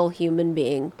real human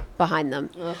being behind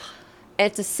them. Ugh.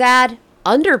 It's a sad,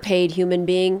 underpaid human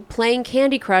being playing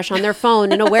Candy Crush on their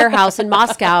phone in a warehouse in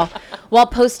Moscow while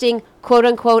posting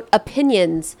quote-unquote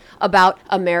opinions about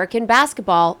American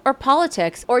basketball or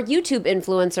politics or YouTube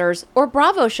influencers or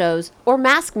Bravo shows or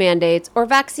mask mandates or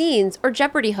vaccines or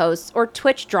Jeopardy hosts or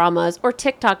Twitch dramas or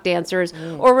TikTok dancers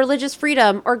or religious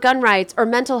freedom or gun rights or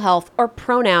mental health or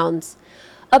pronouns.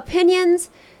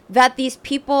 Opinions that these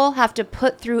people have to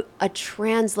put through a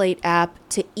translate app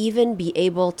to even be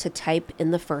able to type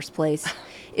in the first place.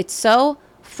 It's so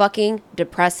fucking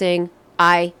depressing.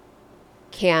 I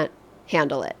can't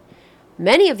handle it.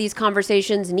 Many of these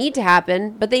conversations need to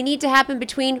happen, but they need to happen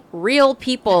between real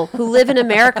people who live in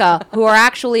America who are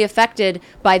actually affected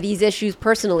by these issues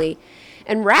personally.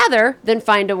 And rather than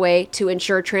find a way to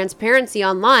ensure transparency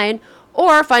online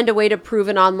or find a way to prove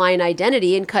an online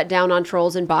identity and cut down on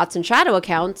trolls and bots and shadow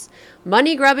accounts,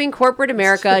 money-grubbing corporate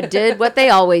America did what they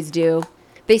always do.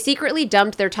 They secretly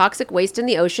dumped their toxic waste in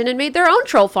the ocean and made their own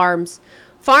troll farms.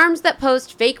 Farms that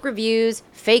post fake reviews,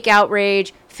 fake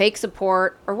outrage, fake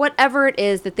support, or whatever it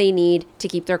is that they need to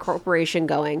keep their corporation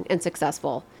going and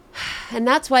successful. And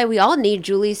that's why we all need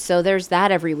Julie's So There's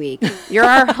That every week. You're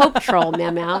our hope troll,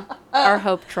 Meow. Our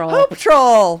hope troll. Hope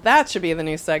troll! That should be the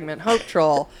new segment. Hope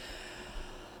troll.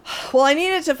 Well, I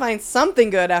needed to find something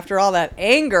good after all that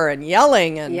anger and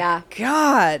yelling and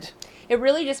God. It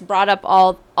really just brought up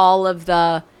all of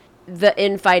the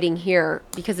infighting here,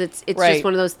 because it's Right. just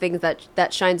one of those things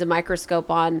that shines a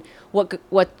microscope on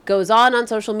what goes on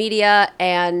social media,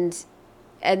 and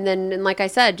then like I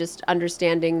said, just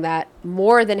understanding that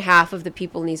more than half of the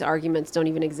people in these arguments don't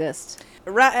even exist.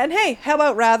 And hey, how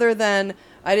about rather than,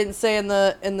 I didn't say in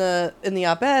the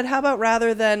op-ed, how about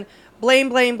rather than blame,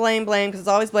 because it's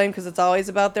always blame, because it's always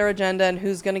about their agenda and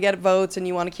who's going to get votes and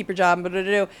you want to keep your job,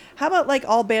 how about like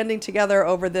all banding together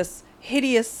over this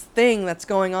hideous thing that's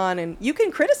going on? And you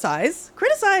can criticize,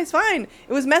 fine.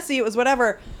 It was messy, it was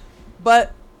whatever.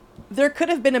 But there could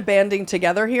have been a banding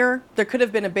together here. There could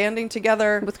have been a banding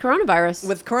together With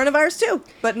coronavirus too.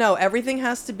 But no, everything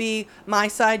has to be my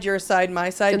side, your side, my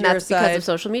side, and your that's side. because of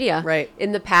social media. Right.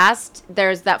 In the past,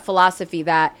 there's that philosophy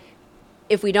that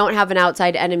if we don't have an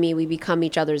outside enemy, we become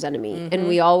each other's enemy. Mm-hmm. And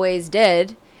we always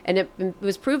did. And it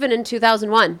was proven in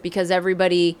 2001 because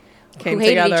everybody who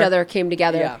hated each other came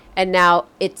together. Yeah. And now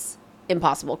it's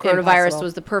impossible. Coronavirus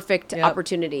was the perfect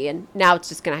opportunity. And now it's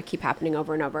just going to keep happening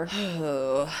over and over.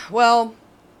 Well,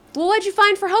 what'd you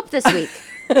find for hope this week?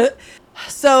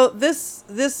 So this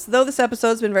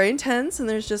episode's been very intense and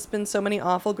there's just been so many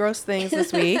awful, gross things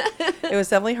this week. It was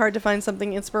definitely hard to find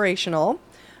something inspirational.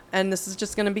 And this is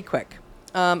just going to be quick.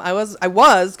 I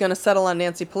was going to settle on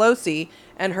Nancy Pelosi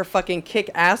and her fucking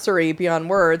kick-assery beyond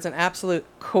words and absolute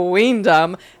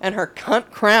queendom and her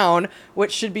cunt crown,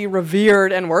 which should be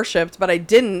revered and worshipped, but I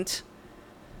didn't.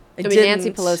 I mean,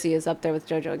 Nancy Pelosi is up there with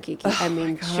JoJo and Kiki. I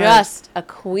mean, just a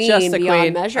queen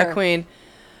beyond measure. A queen.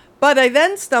 But I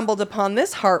then stumbled upon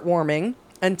this heartwarming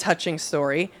and touching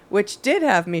story, which did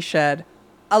have me shed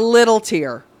a little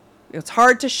tear. It's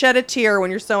hard to shed a tear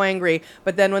when you're so angry,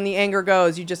 but then when the anger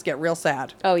goes, you just get real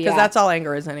sad. Oh, yeah. Because that's all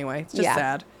anger is anyway. It's just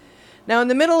sad. Now, in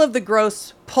the middle of the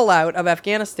gross pullout of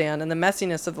Afghanistan and the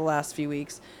messiness of the last few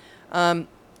weeks,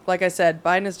 like I said,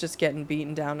 Biden is just getting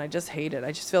beaten down. I just hate it.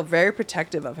 I just feel very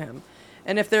protective of him.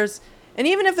 And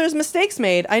even if there's mistakes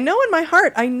made, I know in my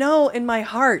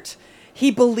heart, he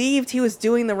believed he was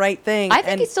doing the right thing. I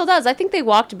think he still does. I think they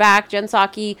walked back. Jen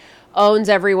Psaki owns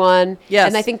everyone. Yes.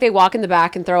 And I think they walk in the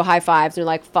back and throw high fives. They're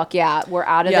like, fuck yeah, we're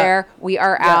out of there. We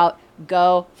are out.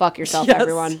 Go fuck yourself,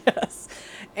 everyone. Yes.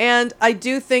 And I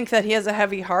do think that he has a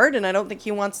heavy heart, and I don't think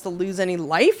he wants to lose any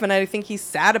life, and I think he's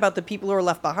sad about the people who are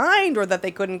left behind or that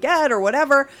they couldn't get or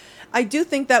whatever. I do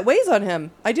think that weighs on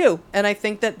him. I do. And I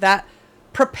think that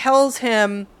propels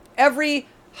him. Every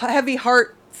heavy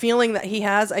heart feeling that he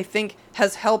has, I think,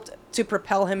 has helped to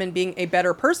propel him in being a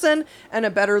better person and a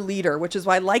better leader, which is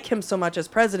why I like him so much as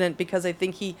president, because I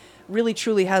think he really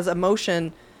truly has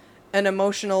emotion, an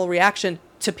emotional reaction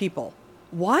to people.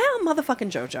 While motherfucking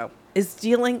JoJo is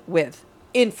dealing with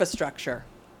infrastructure,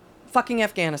 fucking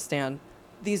Afghanistan,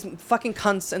 these fucking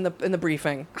cunts in the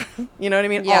briefing, you know what I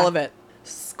mean? Yeah. All of it.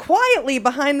 Quietly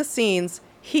behind the scenes,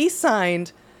 he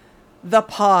signed the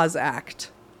PAWS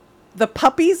Act. The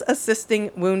Puppies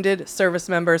Assisting Wounded Service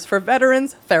Members for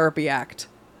Veterans Therapy Act.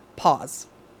 PAWS.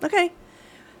 Okay.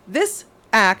 This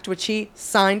act, which he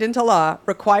signed into law,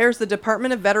 requires the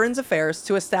Department of Veterans Affairs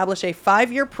to establish a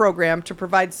 5-year program to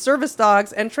provide service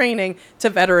dogs and training to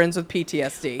veterans with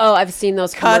PTSD. Oh, I've seen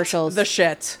those commercials. Cut the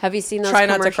shit. Have you seen those Try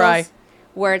commercials? not to cry.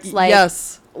 Where it's like,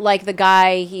 yes, like the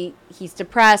guy, he's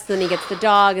depressed, then he gets the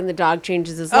dog, and the dog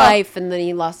changes his life, and then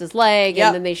he lost his leg,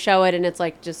 and then they show it, and it's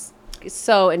like just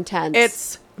so intense.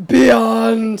 It's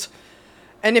beyond.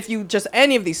 And if you just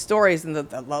any of these stories, and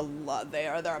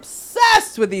they're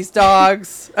obsessed with these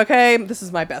dogs. Okay, this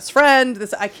is my best friend.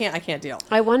 I can't deal.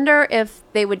 I wonder if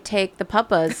they would take the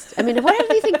puppas. I mean, what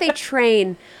do you think they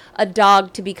train a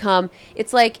dog to become?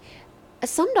 It's like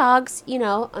some dogs, you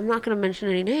know, I'm not going to mention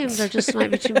any names. They just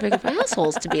might be too big of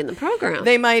assholes to be in the program.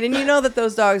 They might, and you know that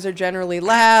those dogs are generally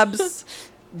labs.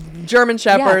 German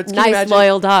Shepherds. Yeah, nice,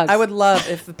 loyal dogs. I would love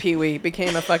if the Pee-wee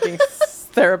became a fucking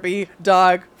therapy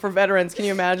dog for veterans. Can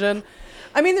you imagine?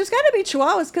 I mean, there's got to be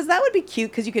Chihuahuas, because that would be cute,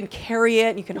 because you can carry it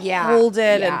and you can hold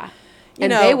it. Yeah.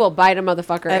 And, and they will bite a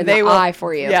motherfucker in the eye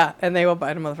for you. Yeah, and they will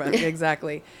bite a motherfucker.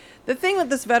 Exactly. The thing with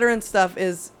this veteran stuff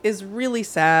is really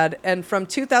sad. And from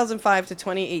 2005 to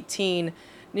 2018,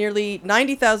 nearly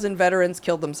 90,000 veterans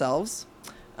killed themselves.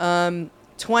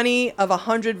 20 of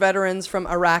 100 veterans from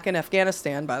Iraq and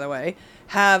Afghanistan, by the way,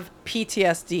 have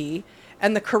PTSD.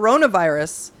 And the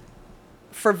coronavirus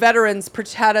for veterans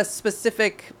had a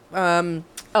specific... it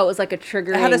was like a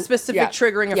triggering... It had a specific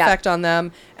triggering effect on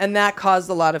them, and that caused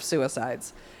a lot of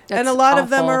suicides. And a lot of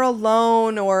them are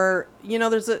alone, or, you know,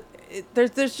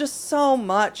 there's just so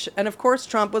much. And of course,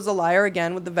 Trump was a liar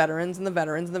again with the veterans and the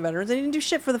veterans and the veterans. And he didn't do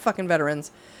shit for the fucking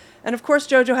veterans. And of course,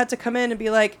 JoJo had to come in and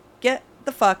be like, get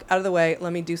the fuck out of the way.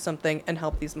 Let me do something and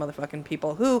help these motherfucking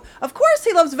people who, of course,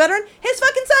 he loves a veteran. His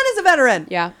fucking son is a veteran.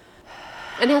 Yeah.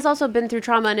 And has also been through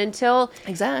trauma. And until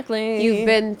you've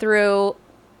been through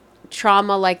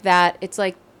trauma like that, it's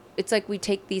like we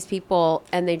take these people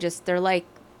and they're like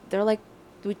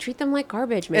we treat them like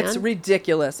garbage, man. It's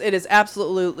ridiculous. It is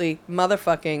absolutely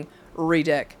motherfucking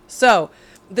ridiculous. So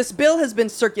this bill has been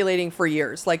circulating for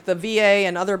years. Like the VA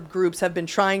and other groups have been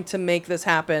trying to make this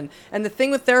happen. And the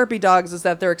thing with therapy dogs is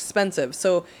that they're expensive.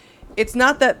 So it's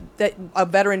not that a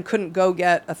veteran couldn't go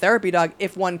get a therapy dog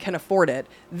if one can afford it.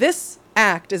 This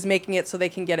act is making it so they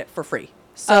can get it for free.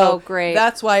 So great.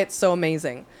 That's why it's so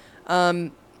amazing.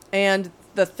 And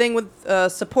the thing with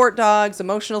support dogs,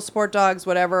 emotional support dogs,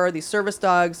 whatever, these service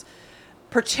dogs,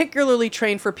 particularly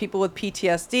trained for people with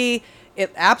PTSD,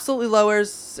 it absolutely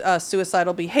lowers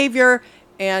suicidal behavior,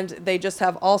 and they just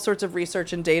have all sorts of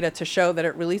research and data to show that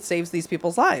it really saves these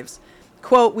people's lives.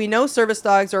 Quote, we know service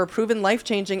dogs are a proven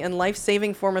life-changing and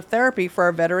life-saving form of therapy for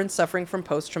our veterans suffering from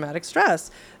post-traumatic stress.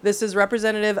 This is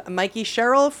Representative Mikey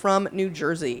Sherrill from New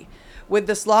Jersey. With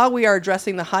this law, we are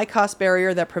addressing the high-cost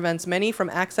barrier that prevents many from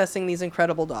accessing these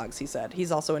incredible dogs, he said.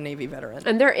 He's also a Navy veteran.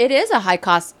 And it is a high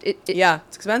cost. Yeah,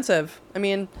 it's expensive. I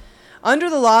mean, under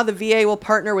the law, the VA will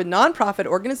partner with nonprofit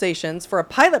organizations for a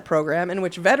pilot program in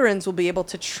which veterans will be able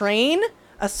to train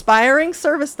aspiring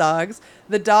service dogs.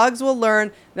 The dogs will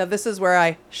learn... Now, this is where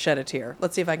I shed a tear.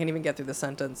 Let's see if I can even get through the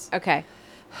sentence. Okay.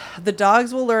 The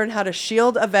dogs will learn how to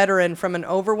shield a veteran from an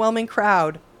overwhelming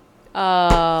crowd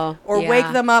Oh. Or yeah.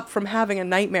 wake them up from having a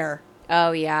nightmare.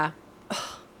 Oh, yeah.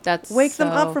 That's Wake them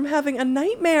up from having a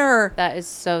nightmare. That is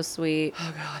so sweet.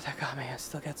 Oh, God, that got me. It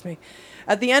still gets me.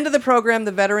 At the end of the program,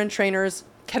 the veteran trainers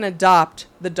can adopt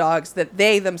the dogs that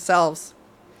they themselves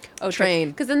train.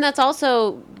 Because then that's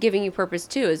also giving you purpose,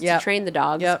 too, is Yep. to train the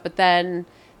dogs. Yep. But then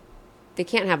they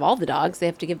can't have all the dogs. They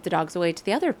have to give the dogs away to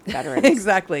the other veterans.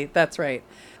 Exactly. That's right.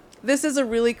 This is a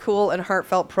really cool and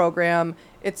heartfelt program.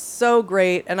 It's so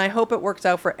great, and I hope it works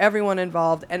out for everyone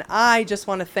involved. And I just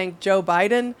want to thank Joe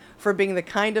Biden for being the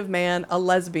kind of man a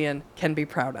lesbian can be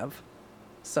proud of.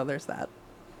 So there's that.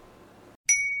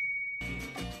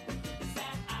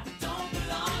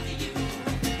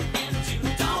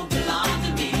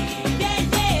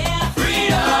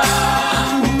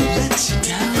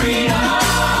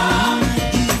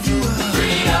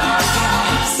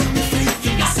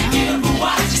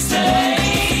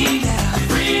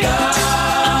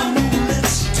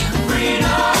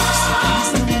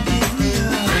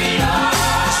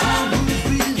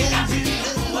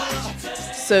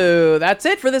 So that's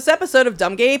it for this episode of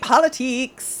Dumb Gay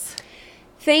Politics.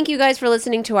 Thank you guys for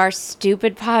listening to our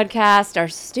stupid podcast, our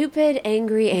stupid,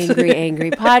 angry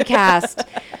podcast.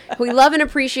 We love and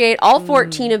appreciate all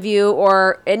 14 of you,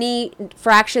 or any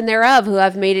fraction thereof, who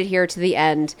have made it here to the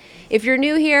end. If you're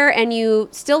new here and you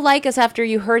still like us after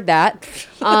you heard that,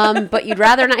 but you'd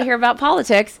rather not hear about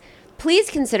politics, please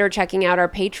consider checking out our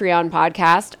Patreon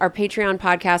podcast. Our Patreon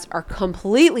podcasts are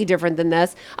completely different than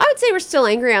this. I would say we're still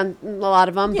angry on a lot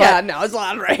of them. Yeah, but no, it's a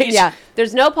lot of rage. yeah,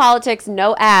 there's no politics,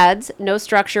 no ads, no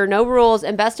structure, no rules,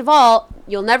 and best of all,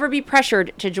 you'll never be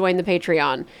pressured to join the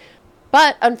Patreon.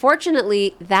 But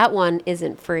unfortunately, that one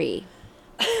isn't free.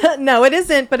 No, it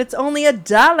isn't, but it's only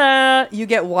 $1. You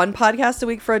get 1 podcast a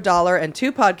week for $1 and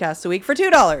 2 podcasts a week for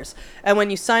 $2. And when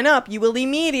you sign up, you will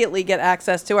immediately get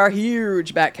access to our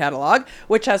huge back catalog,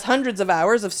 which has hundreds of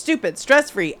hours of stupid,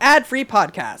 stress-free, ad-free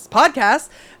podcasts. Podcasts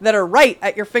that are right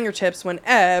at your fingertips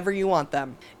whenever you want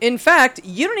them. In fact,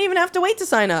 you don't even have to wait to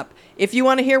sign up. If you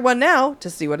want to hear one now,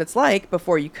 to see what it's like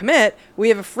before you commit, we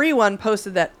have a free one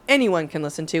posted that anyone can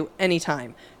listen to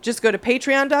anytime. Just go to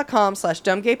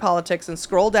patreon.com/dumbgaypolitics and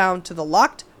scroll down to the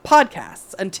locked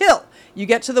podcasts until you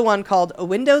get to the one called A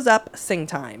Windows Up Sing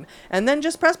Time. And then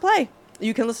just press play.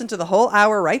 You can listen to the whole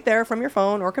hour right there from your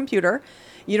phone or computer.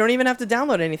 You don't even have to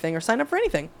download anything or sign up for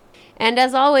anything. And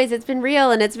as always, it's been real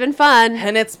and it's been fun.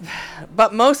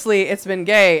 But mostly it's been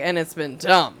gay and it's been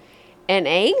dumb. And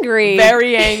angry.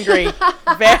 Very angry.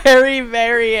 Very,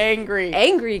 very angry.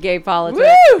 Angry gay politics.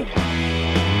 Woo!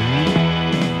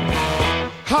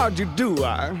 How'd you do?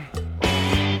 I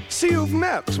see you've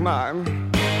met my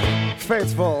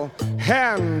faithful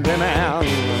hand-in-hand.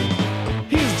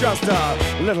 He's just a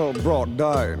little brought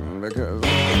down because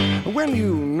when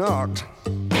you knocked,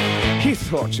 he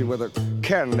thought you were the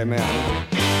candy man.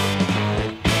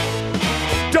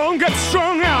 Don't get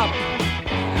strung up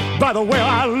by the way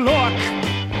I look.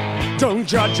 Don't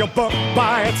judge a book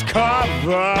by its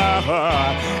cover.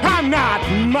 I'm not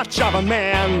much of a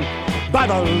man by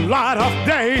the light of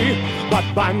day, but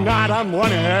by night I'm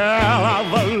one hell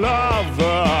of a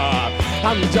lover.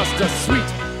 I'm just a sweet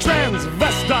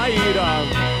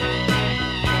transvestite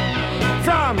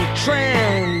from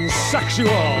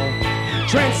transsexual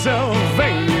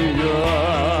Transylvania.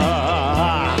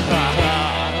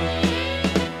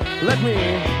 Let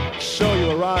me show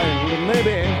you a rhyme,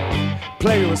 maybe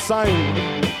play you a sign.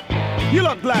 You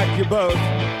look like you're both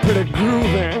pretty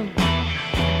groovy.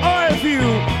 Or if you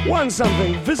want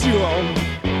something visual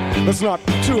that's not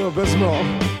too abysmal,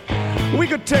 we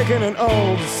could take in an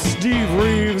old Steve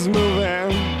Reeves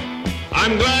movie.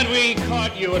 I'm glad we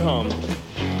caught you at home.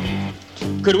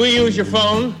 Could we use your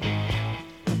phone?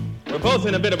 We're both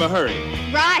in a bit of a hurry.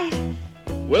 Right.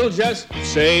 We'll just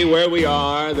say where we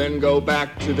are, then go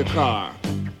back to the car.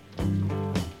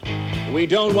 We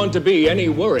don't want to be any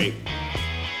worry.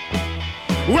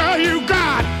 Well, you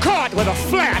got caught with a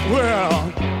flat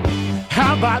world.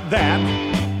 How about that?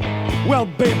 Well,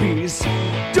 babies,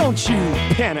 don't you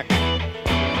panic.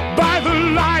 By the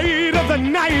light of the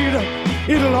night,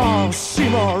 it'll all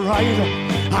seem alright.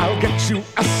 I'll get you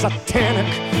a satanic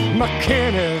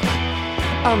mechanic.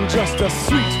 I'm just a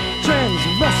sweet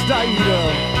transvestite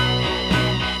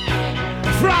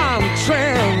from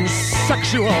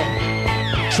transsexual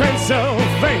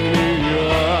Transylvania.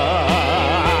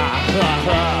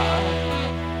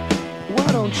 Why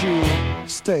don't you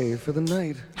stay for the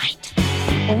night?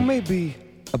 Or maybe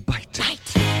a bite.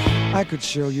 I could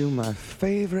show you my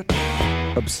favorite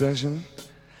obsession.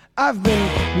 I've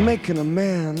been making a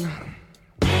man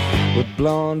with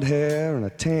blonde hair and a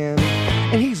tan,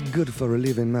 and he's good for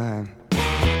relieving my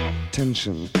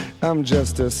tension. I'm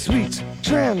just a sweet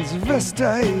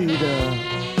transvestite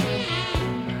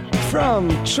from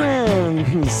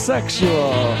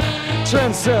transsexual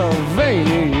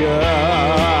Transylvania.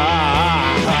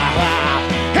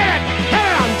 Hey,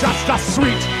 I'm just a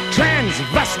sweet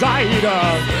transvestite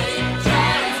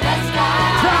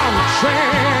from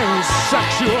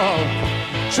transsexual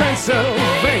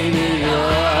Transylvania.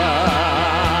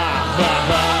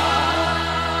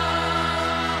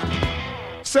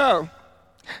 So,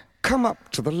 come up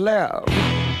to the lab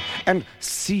and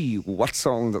see what's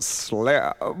on the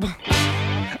slab.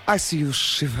 I see you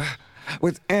shiver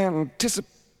with anticipation.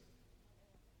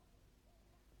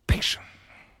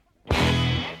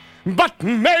 But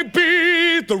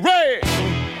maybe the rain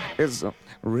is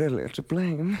really to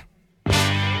blame.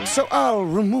 So I'll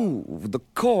remove the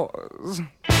cause.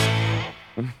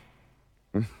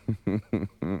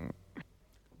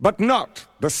 But not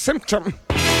the symptom.